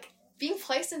lot, but like being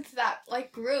placed into that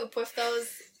like group with those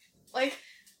like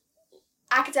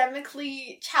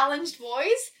academically challenged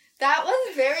boys, that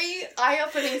was very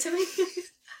eye-opening to me.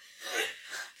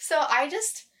 So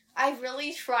I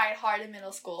really tried hard in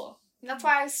middle school. And that's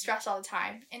why I was stressed all the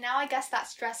time. And now I guess that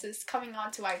stress is coming on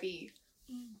to IB.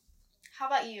 How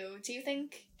about you? Do you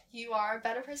think you are a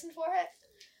better person for it?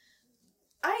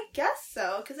 I guess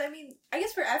so, because I mean, I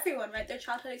guess for everyone, right, their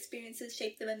childhood experiences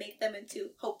shape them and make them into,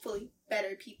 hopefully,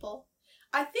 better people.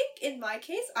 I think in my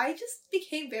case, I just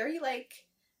became very, like,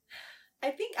 I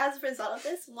think as a result of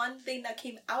this, one thing that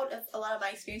came out of a lot of my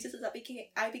experiences is that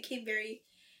I became very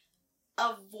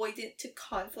avoidant to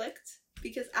conflict.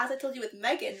 Because as I told you with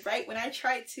Megan, right, when I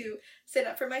tried to stand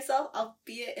up for myself,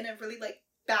 albeit in a really, like,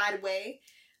 bad way,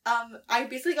 I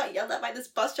basically got yelled at by this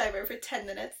bus driver for 10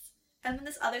 minutes. And then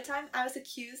this other time, I was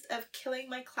accused of killing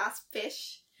my class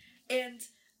fish. And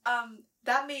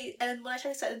and when I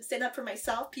tried to stand up for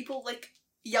myself, people, like,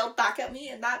 yelled back at me,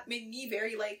 and that made me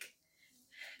very, like,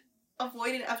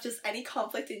 avoidant of just any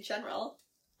conflict in general.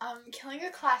 Killing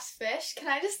your class fish? Can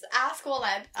I just ask what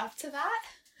led up to that?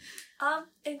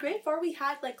 In grade 4, we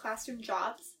had, like, classroom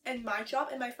jobs, and my job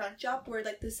and my friend's job were,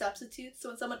 like, the substitutes, so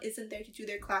when someone isn't there to do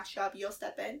their class job, you'll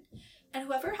step in. And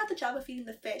whoever had the job of feeding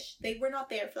the fish, they were not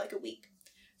there for, like, a week.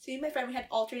 So me and my friend, we had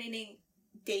alternating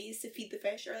days to feed the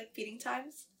fish, or, like, feeding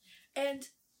times. And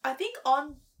I think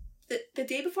on the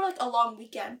day before, like, a long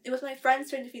weekend, it was my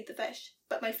friend's turn to feed the fish.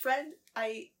 But my friend,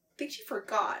 I think she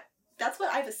forgot. That's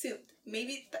what I've assumed.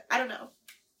 Maybe, I don't know.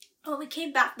 When we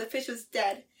came back, the fish was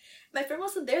dead. My friend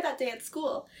wasn't there that day at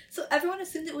school, so everyone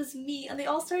assumed it was me, and they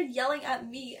all started yelling at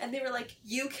me, and they were like,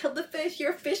 "You killed the fish,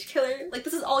 you're a fish killer, like,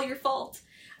 this is all your fault."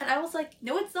 And I was like,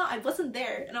 "No, it's not, I wasn't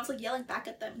there." And I was like yelling back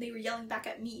at them, and they were yelling back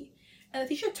at me. And the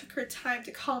teacher took her time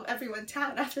to calm everyone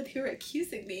down after they were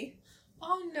accusing me.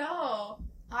 Oh no.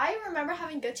 I remember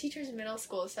having good teachers in middle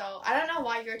school, so I don't know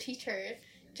why your teacher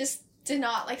just did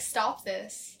not, like, stop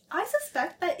this. I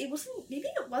suspect that maybe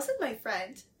it wasn't my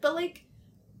friend, but, like,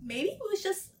 maybe it was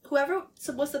just whoever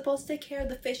was supposed to take care of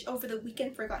the fish over the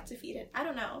weekend forgot to feed it. I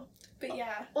don't know. But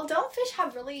yeah. Well, don't fish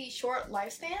have really short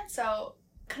lifespans, so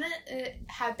couldn't it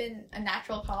have been a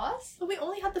natural cause? But we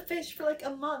only had the fish for, like,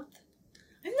 a month.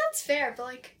 I mean, that's fair, but,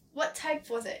 like, what type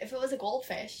was it? If it was a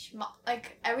goldfish,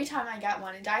 like, every time I get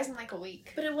one, it dies in, like, a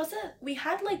week. But it wasn't... We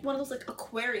had, like, one of those, like,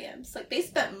 aquariums. Like, they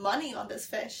spent money on this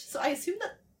fish, so I assumed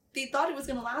that they thought it was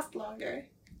gonna last longer.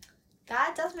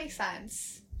 That does make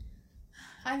sense.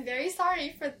 I'm very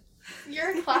sorry for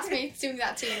your classmates doing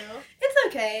that to you. It's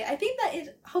okay. I think that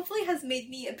it hopefully has made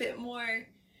me a bit more...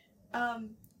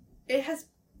 It has,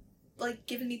 like,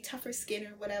 given me tougher skin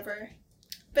or whatever.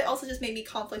 But also just made me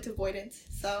conflict avoidant.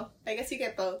 So, I guess you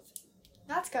get both.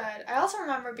 That's good. I also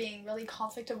remember being really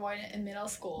conflict avoidant in middle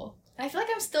school. And I feel like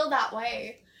I'm still that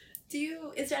way.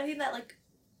 Is there anything that, like,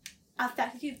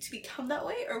 affected you to become that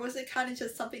way? Or was it kind of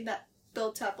just something that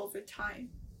built up over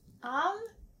time?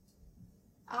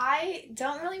 I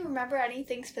don't really remember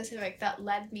anything specific that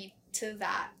led me to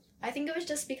that. I think it was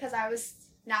just because I was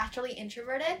naturally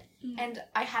introverted and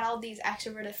I had all these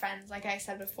extroverted friends, like I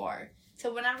said before.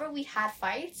 So whenever we had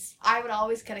fights, I would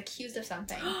always get accused of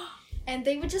something. And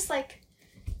they would just, like,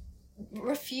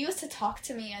 refuse to talk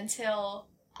to me until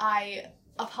I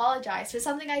apologized for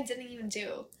something I didn't even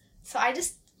do. So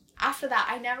after that,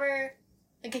 I never,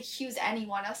 like, accused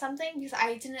anyone of something because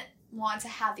I didn't want to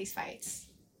have these fights.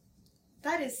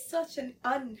 That is such an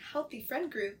unhealthy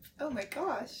friend group. Oh my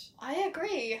gosh. I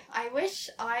agree. I wish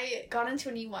I got into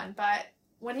a new one, but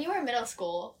when you were in middle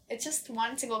school, it's just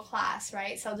one single class,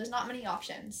 right? So there's not many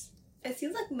options. It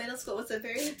seems like middle school was a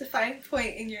very defining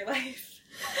point in your life.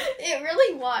 It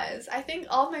really was. I think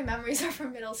all of my memories are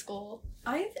from middle school.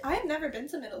 I have never been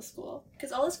to middle school.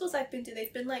 Because all the schools I've been to,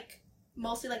 they've been, like,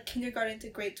 mostly, like, kindergarten to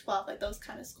grade 12, like, those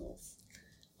kind of schools.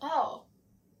 Oh.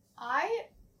 I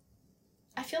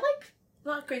feel like...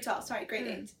 Not grade 12, sorry, grade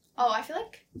 8. Oh, I feel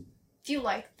like... Do you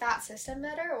like that system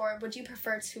better, or would you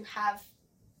prefer to have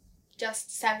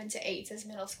just 7 to 8 as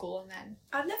middle school and then...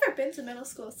 I've never been to middle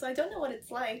school, so I don't know what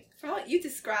it's like. From what you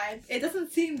described, it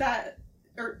doesn't seem that...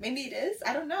 Or maybe it is?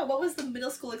 I don't know. What was the middle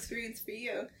school experience for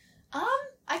you?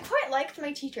 I quite liked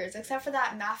my teachers, except for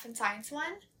that math and science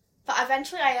one. But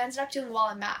eventually I ended up doing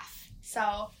well in math.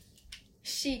 So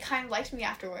she kind of liked me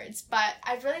afterwards. But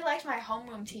I really liked my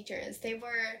homeroom teachers. They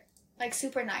were, like,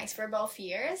 super nice for both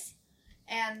years.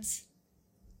 And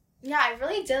yeah, I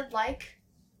really did like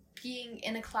being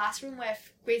in a classroom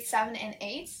with grade 7 and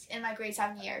 8 in my grade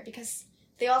 7 year, because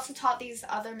they also taught these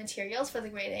other materials for the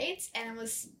grade 8s, and it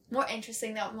was more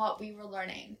interesting than what we were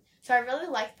learning. So I really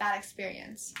liked that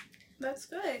experience. That's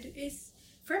good.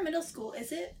 For middle school,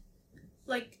 is it,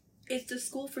 like, is the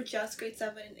school for just grade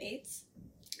 7 and 8s?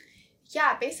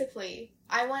 Yeah, basically.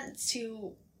 I went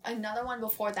to another one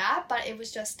before that, but it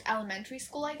was just elementary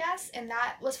school, I guess, and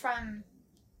that was from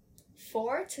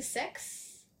 4 to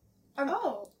 6.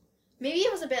 Or maybe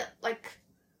it was a bit, like,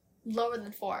 lower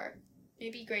than 4.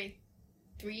 Maybe grade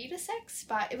 3 to 6,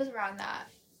 but it was around that.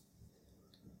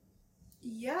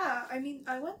 Yeah, I mean,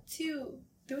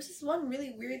 there was this one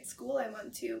really weird school I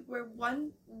went to where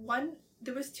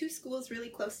there was 2 schools really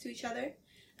close to each other,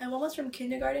 and one was from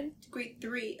kindergarten to grade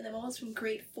 3, and then one was from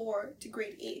grade 4 to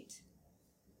grade 8.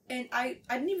 And I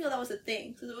didn't even know that was a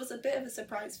thing, so it was a bit of a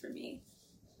surprise for me.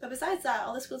 But besides that,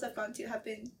 all the schools I've gone to have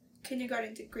been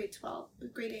kindergarten to grade 12, or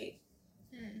grade 8.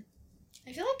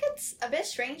 I feel like it's a bit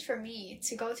strange for me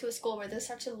to go to a school where there's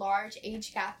such a large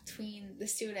age gap between the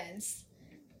students.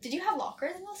 Did you have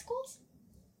lockers in those schools?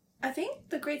 I think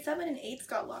the grade 7 and 8s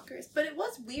got lockers, but it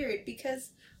was weird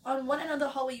because on one end of the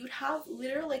hallway you'd have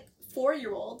literal, like,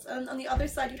 4-year-olds, and on the other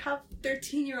side you'd have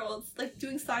 13-year-olds, like,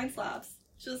 doing science labs,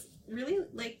 which was really,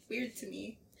 like, weird to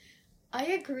me. I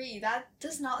agree. That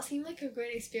does not seem like a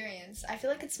great experience. I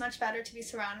feel like it's much better to be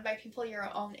surrounded by people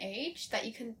your own age that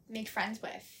you can make friends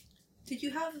with. Did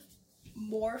you have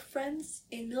more friends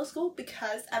in middle school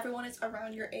because everyone is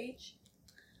around your age?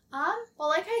 Well,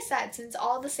 like I said, since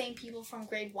all the same people from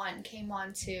grade 1 came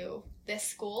on to this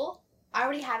school, I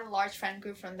already had a large friend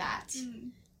group from that.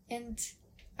 And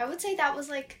I would say that was,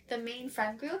 like, the main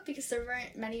friend group because there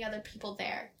weren't many other people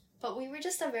there. But we were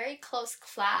just a very close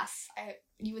class,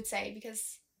 you would say,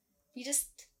 because we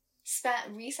just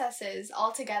spent recesses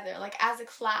all together, like as a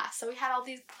class. So we had all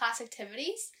these class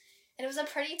activities, and it was a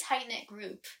pretty tight-knit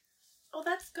group. Oh,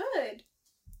 that's good.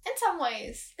 In some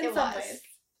ways. In some ways.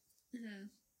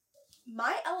 Mm-hmm.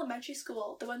 My elementary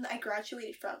school, the one that I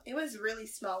graduated from, it was really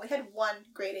small. We had one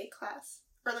grade 8 class,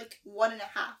 or like 1.5.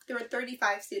 There were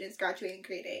 35 students graduating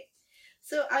grade 8.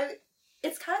 So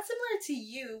it's kind of similar to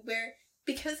you, where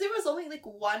because there was only like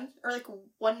 1 or like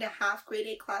 1.5 grade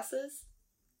 8 classes,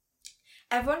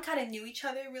 everyone kind of knew each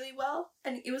other really well,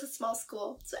 and it was a small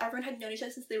school, so everyone had known each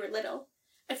other since they were little.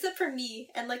 Except for me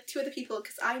and like 2 other people,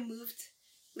 because I moved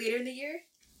later in the year,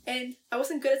 and I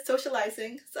wasn't good at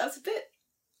socializing, so I was a bit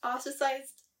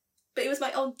ostracized, but it was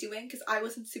my own doing because I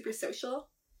wasn't super social.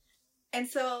 And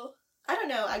so, I don't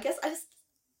know, I guess I just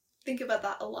think about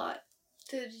that a lot.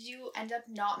 So did you end up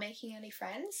not making any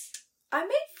friends? I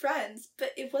made friends,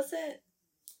 but it wasn't,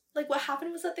 like, what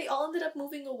happened was that they all ended up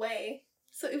moving away.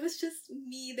 So it was just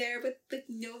me there with, like,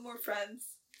 no more friends.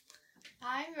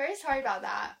 I'm very sorry about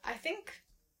that. I think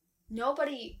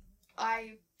nobody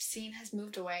I've seen has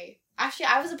moved away. Actually,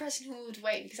 I was the person who moved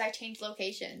away because I changed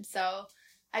location, so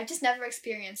I've just never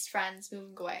experienced friends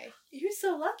moving away. You're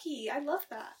so lucky. I love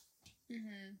that.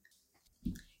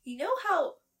 Mm-hmm. You know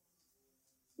how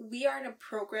we are in a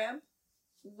program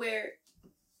where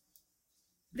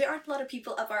there aren't a lot of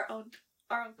people of our own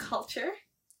culture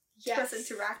for us to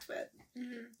interact with?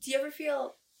 Mm-hmm. Do you ever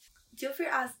feel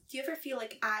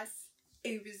like as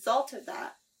a result of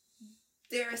that,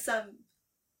 there are some,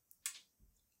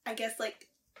 I guess, like,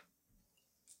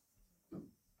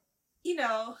 you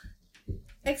know,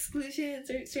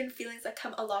 exclusions or certain feelings that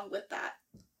come along with that?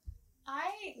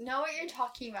 I know what you're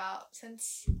talking about,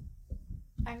 since,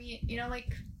 I mean, you know,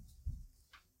 like,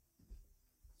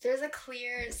 there's a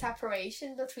clear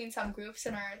separation between some groups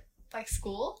in our, like,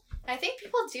 school. And I think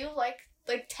people do, like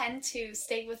tend to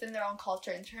stay within their own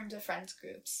culture in terms of friends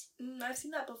groups. I've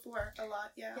seen that before a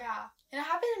lot, yeah. Yeah. And it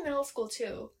happened in middle school,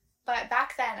 too. But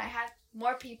back then, I had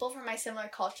more people from my similar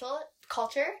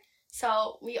culture,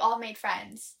 so we all made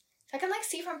friends. So I can, like,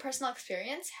 see from personal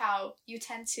experience how you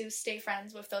tend to stay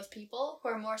friends with those people who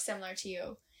are more similar to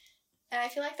you. And I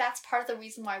feel like that's part of the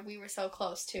reason why we were so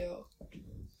close, too.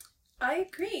 I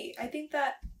agree. I think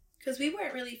that because we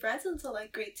weren't really friends until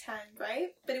like grade 10, right?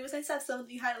 But it was nice to have someone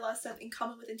you had a lot of stuff in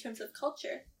common with in terms of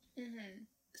culture. Mm-hmm.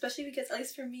 Especially because, at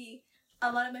least for me,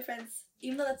 a lot of my friends,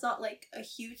 even though that's not like a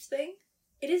huge thing,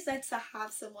 it is nice to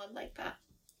have someone like that.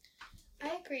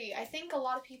 I agree. I think a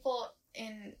lot of people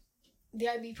in the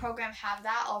IB program have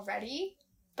that already,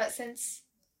 but since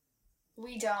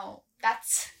we don't,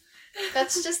 that's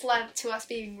just led to us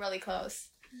being really close.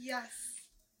 Yes.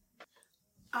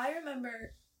 I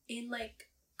remember in like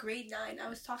grade 9, I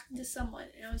was talking to someone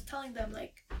and I was telling them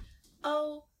like,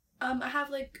 oh, I have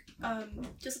like,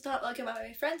 just thought like about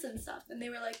my friends and stuff. And they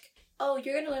were like, oh,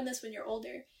 you're going to learn this when you're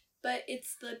older. But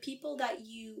it's the people that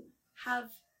you have,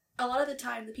 a lot of the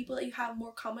time, the people that you have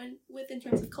more common with in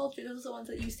terms of culture, those are the ones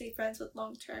that you stay friends with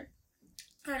long term.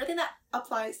 And I don't think that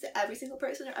applies to every single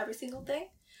person or every single thing,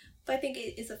 but I think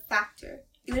it is a factor,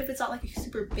 even if it's not like a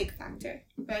super big factor,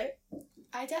 right?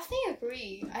 I definitely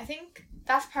agree. I think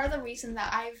that's part of the reason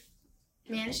that I've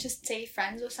managed to stay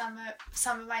friends with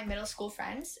some of my middle school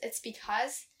friends. It's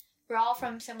because we're all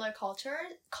from similar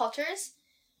cultures,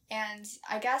 and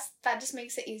I guess that just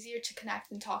makes it easier to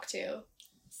connect and talk to.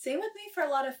 Same with me for a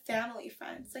lot of family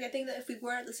friends. Like, I think that if we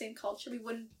weren't the same culture, we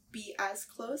wouldn't be as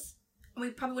close, and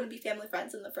we probably wouldn't be family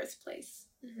friends in the first place.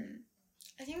 Mm-hmm.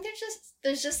 I think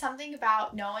there's just something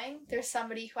about knowing there's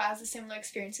somebody who has the similar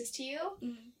experiences to you,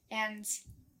 and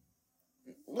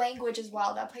language as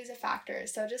well, that plays a factor.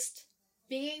 So just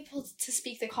being able to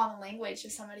speak the common language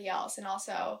of somebody else, and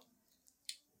also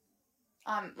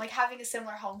like having a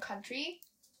similar home country,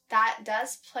 that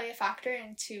does play a factor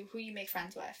into who you make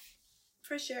friends with.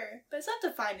 For sure. But it's not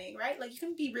defining, right? Like, you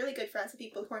can be really good friends with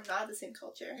people who are not of the same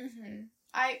culture. Mm-hmm.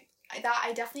 I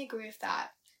definitely agree with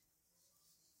that.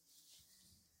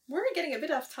 We're getting a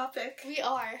bit off topic. We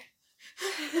are.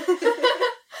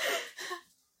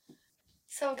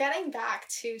 So getting back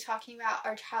to talking about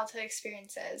our childhood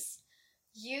experiences,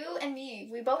 you and me,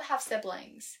 we both have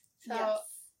siblings. So yes.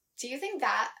 Do you think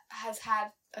that has had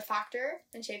a factor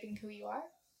in shaping who you are?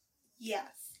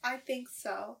 Yes, I think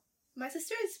so. My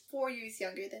sister is 4 years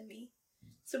younger than me.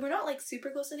 So we're not like super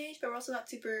close in age, but we're also not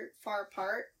super far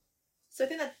apart. So I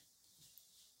think that,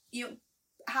 you know,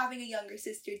 having a younger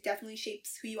sister definitely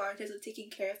shapes who you are in terms of taking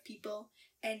care of people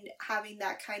and having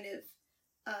that kind of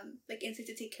like instinct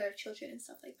to take care of children and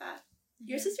stuff like that. Mm-hmm.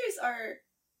 Your sisters are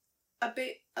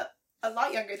a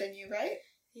lot younger than you, right?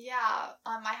 Yeah.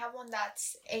 I have one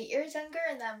that's 8 years younger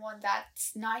and then one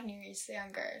that's 9 years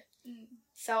younger.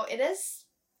 So it is,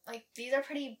 like, these are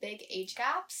pretty big age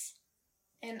gaps.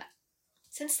 And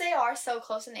since they are so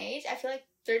close in age, I feel like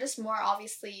they're just more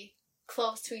obviously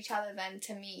close to each other than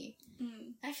to me.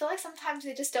 I feel like sometimes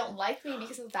they just don't like me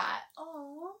because of that.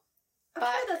 Oh, But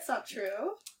I'm sure that's not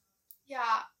true.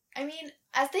 Yeah, I mean,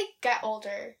 as they get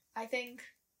older, I think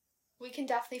we can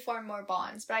definitely form more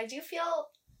bonds. But I do feel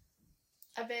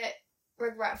a bit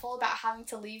regretful about having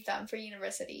to leave them for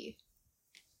university.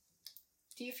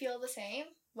 Do you feel the same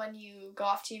when you go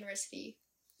off to university?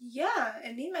 Yeah,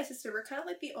 and me and my sister were kind of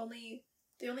like the only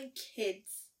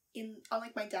kids on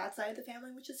like my dad's side of the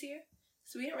family, which is here.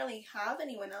 So we didn't really have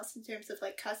anyone else in terms of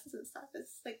like cousins and stuff.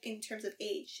 It's like in terms of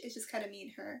age, it's just kind of me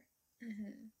and her.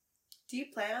 Do you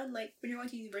plan on, like, when you're going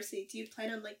to university, do you plan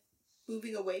on like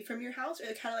moving away from your house, or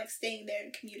kind of like staying there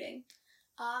and commuting?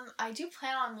 I do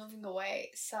plan on moving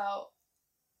away, so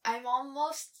I'm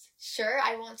almost sure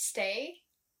I won't stay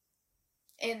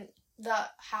in my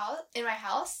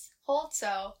household,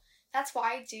 so that's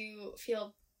why I do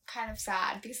feel kind of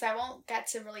sad, because I won't get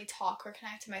to really talk or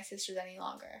connect to my sisters any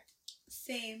longer.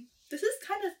 Same. This is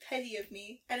kind of petty of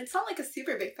me, and it's not like a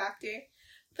super big factor,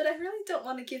 but I really don't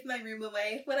want to give my room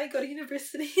away when I go to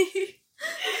university.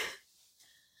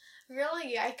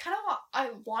 Really? I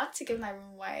want to give my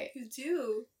room away. You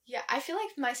do? Yeah, I feel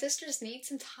like my sisters need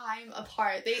some time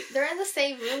apart. They're in the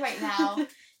same room right now, and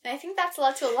I think that's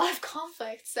led to a lot of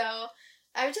conflict, so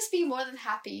I would just be more than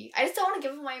happy. I just don't want to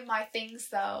give away my things,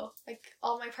 though. Like,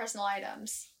 all my personal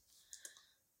items.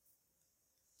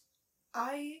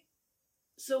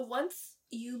 So once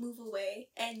you move away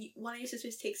and one of your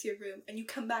sisters takes your room and you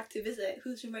come back to visit,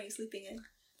 whose room are you sleeping in?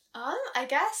 I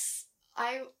guess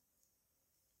I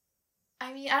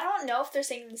mean, I don't know if they're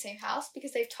staying in the same house,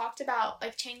 because they've talked about,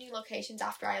 like, changing locations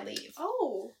after I leave.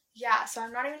 Oh. Yeah, so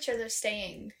I'm not even sure they're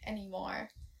staying anymore.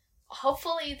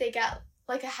 Hopefully they get,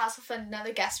 like, a house with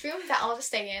another guest room that I'll just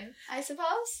stay in, I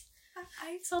suppose.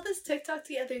 I saw this TikTok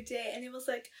the other day, and it was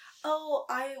like, oh,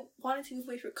 I wanted to move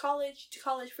away from college to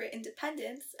college for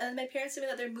independence, and my parents told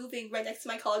me that they're moving right next to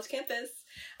my college campus,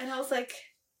 and I was like,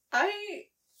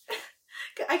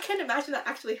 I can't imagine that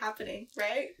actually happening,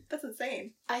 right? That's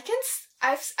insane.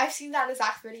 I've seen that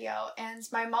exact video, and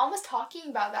my mom was talking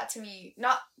about that to me.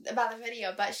 Not about the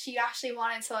video, but she actually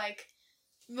wanted to, like,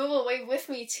 move away with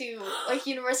me to, like,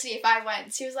 university if I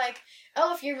went. She was like,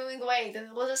 oh, if you're moving away, then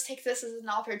we'll just take this as an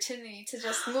opportunity to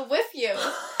just move with you.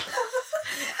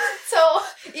 So,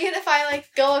 even if I, like,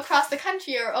 go across the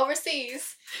country or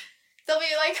overseas, they'll be,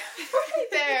 like, right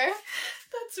there.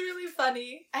 That's really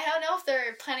funny. I don't know if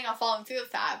they're planning on following through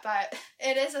with that, but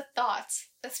it is a thought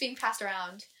that's being passed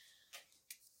around.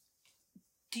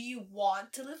 Do you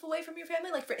want to live away from your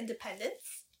family, like, for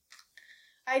independence?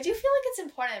 I do feel like it's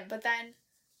important, but then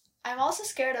I'm also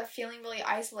scared of feeling really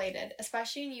isolated,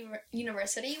 especially in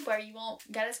university, where you won't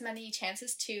get as many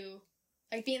chances to,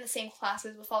 like, be in the same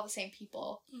classes with all the same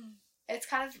people. It's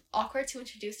kind of awkward to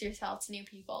introduce yourself to new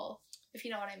people, if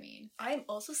you know what I mean. I'm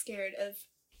also scared of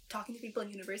talking to people in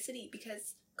university,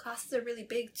 because classes are really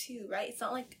big too, right? It's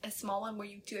not like a small one where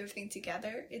you do everything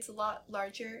together. It's a lot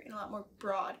larger and a lot more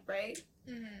broad, right?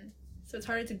 So it's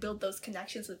harder to build those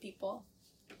connections with people.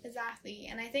 Exactly.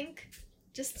 And I think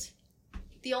just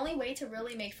the only way to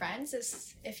really make friends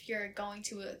is if you're going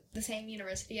to the same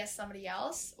university as somebody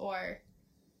else, or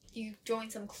you join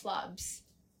some clubs.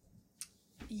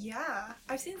 Yeah.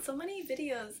 I've seen so many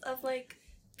videos of, like,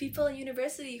 people in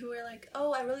university who are like,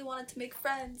 oh, I really wanted to make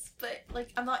friends, but,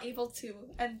 like, I'm not able to.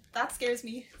 And that scares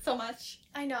me so much.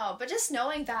 I know, but just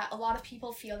knowing that a lot of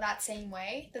people feel that same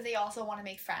way, that they also want to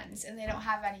make friends and they don't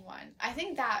have anyone, I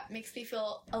think that makes me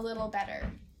feel a little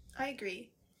better. I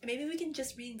agree. And maybe we can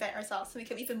just reinvent ourselves to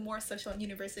become even more social in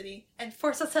university and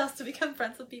force ourselves to become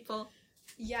friends with people.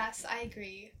 Yes, I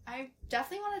agree. I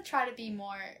definitely want to try to be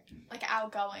more, like,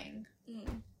 outgoing.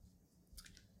 Would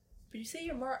you say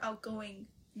you're more outgoing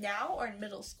now or in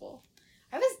middle school?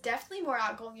 I was definitely more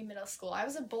outgoing in middle school. I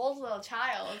was a bold little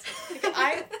child.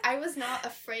 Like, I was not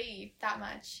afraid that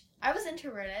much. I was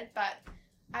introverted, but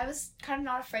I was kind of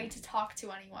not afraid to talk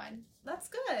to anyone. That's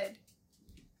good.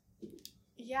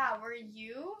 Yeah, were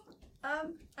you? I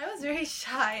was very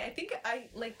shy. I think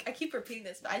I keep repeating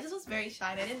this, but I just was very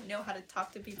shy and I didn't know how to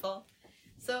talk to people.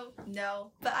 So,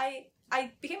 no. But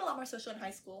I became a lot more social in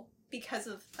high school because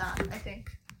of that, I think.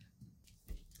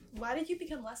 Why did you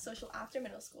become less social after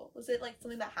middle school? Was it, like,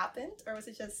 something that happened, or was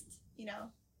it just,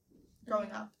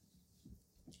 growing up?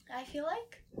 I feel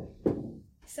like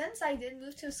since I did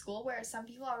move to a school where some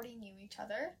people already knew each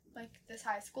other, like this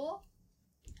high school,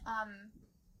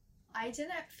 I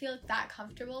didn't feel that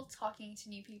comfortable talking to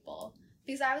new people,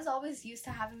 because I was always used to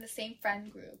having the same friend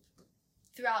group.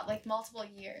 throughout like multiple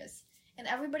years. And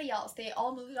everybody else, they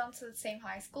all moved on to the same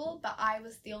high school, but I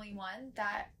was the only one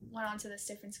that went on to this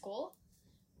different school.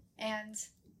 And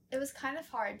it was kind of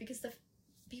hard because the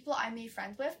people I made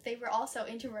friends with, they were also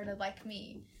introverted like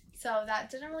me. So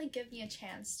that didn't really give me a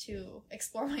chance to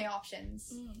explore my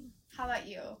options. How about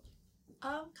you?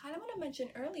 Kind of what I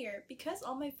mentioned earlier, because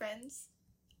all my friends,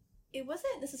 it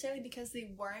wasn't necessarily because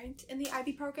they weren't in the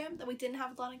IB program that we didn't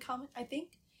have a lot in common. I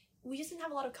think we just didn't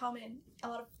have a lot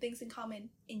of things in common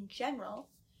in general,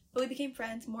 but we became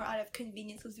friends more out of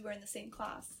convenience because we were in the same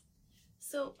class.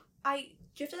 So I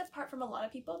drifted apart from a lot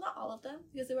of people, not all of them,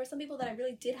 because there were some people that I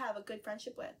really did have a good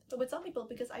friendship with, but with some people,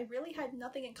 because I really had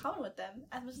nothing in common with them,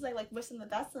 as much as I like wish them the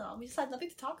best and all, we just had nothing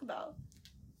to talk about.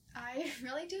 I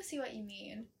really do see what you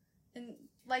mean. And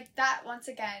like that, once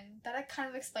again, that kind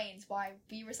of explains why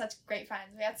we were such great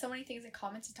friends. We had so many things in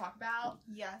common to talk about.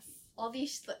 Yes. All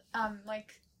these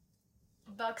like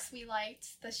books we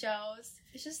liked, the shows.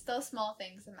 It's just those small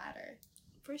things that matter.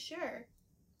 For sure.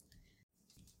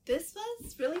 This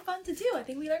was really fun to do. I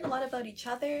think we learned a lot about each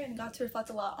other and got to reflect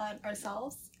a lot on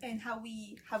ourselves and how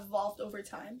we have evolved over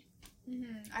time.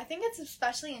 I think it's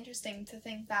especially interesting to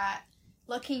think that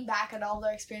looking back at all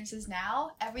their experiences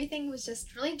now, everything was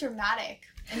just really dramatic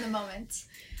in the moment.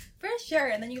 For sure.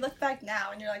 And then you look back now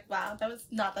and you're like, wow, that was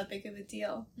not that big of a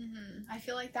deal. I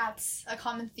feel like that's a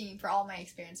common theme for all my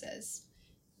experiences.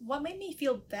 What made me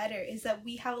feel better is that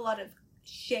we have a lot of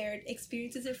shared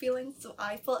experiences or feelings, so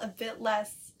I felt a bit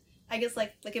less, I guess,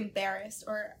 like embarrassed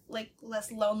or like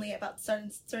less lonely about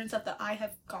certain stuff that I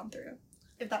have gone through,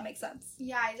 if that makes sense.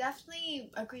 Yeah, I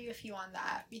definitely agree with you on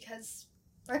that, because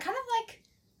we're kind of like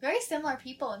very similar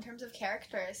people in terms of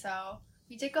character, so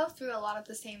we did go through a lot of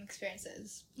the same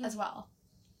experiences as well.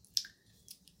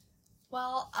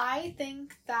 Well, I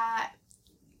think that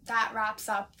wraps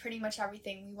up pretty much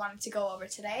everything we wanted to go over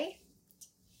today.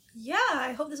 Yeah,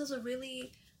 I hope this was a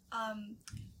really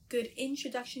good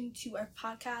introduction to our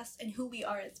podcast and who we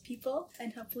are as people,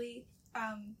 and hopefully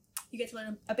you get to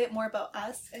learn a bit more about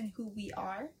us and who we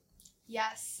are.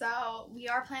 Yes, so we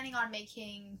are planning on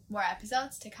making more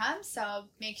episodes to come, so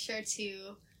make sure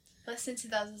to listen to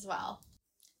those as well.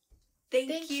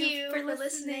 Thank you for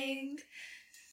listening.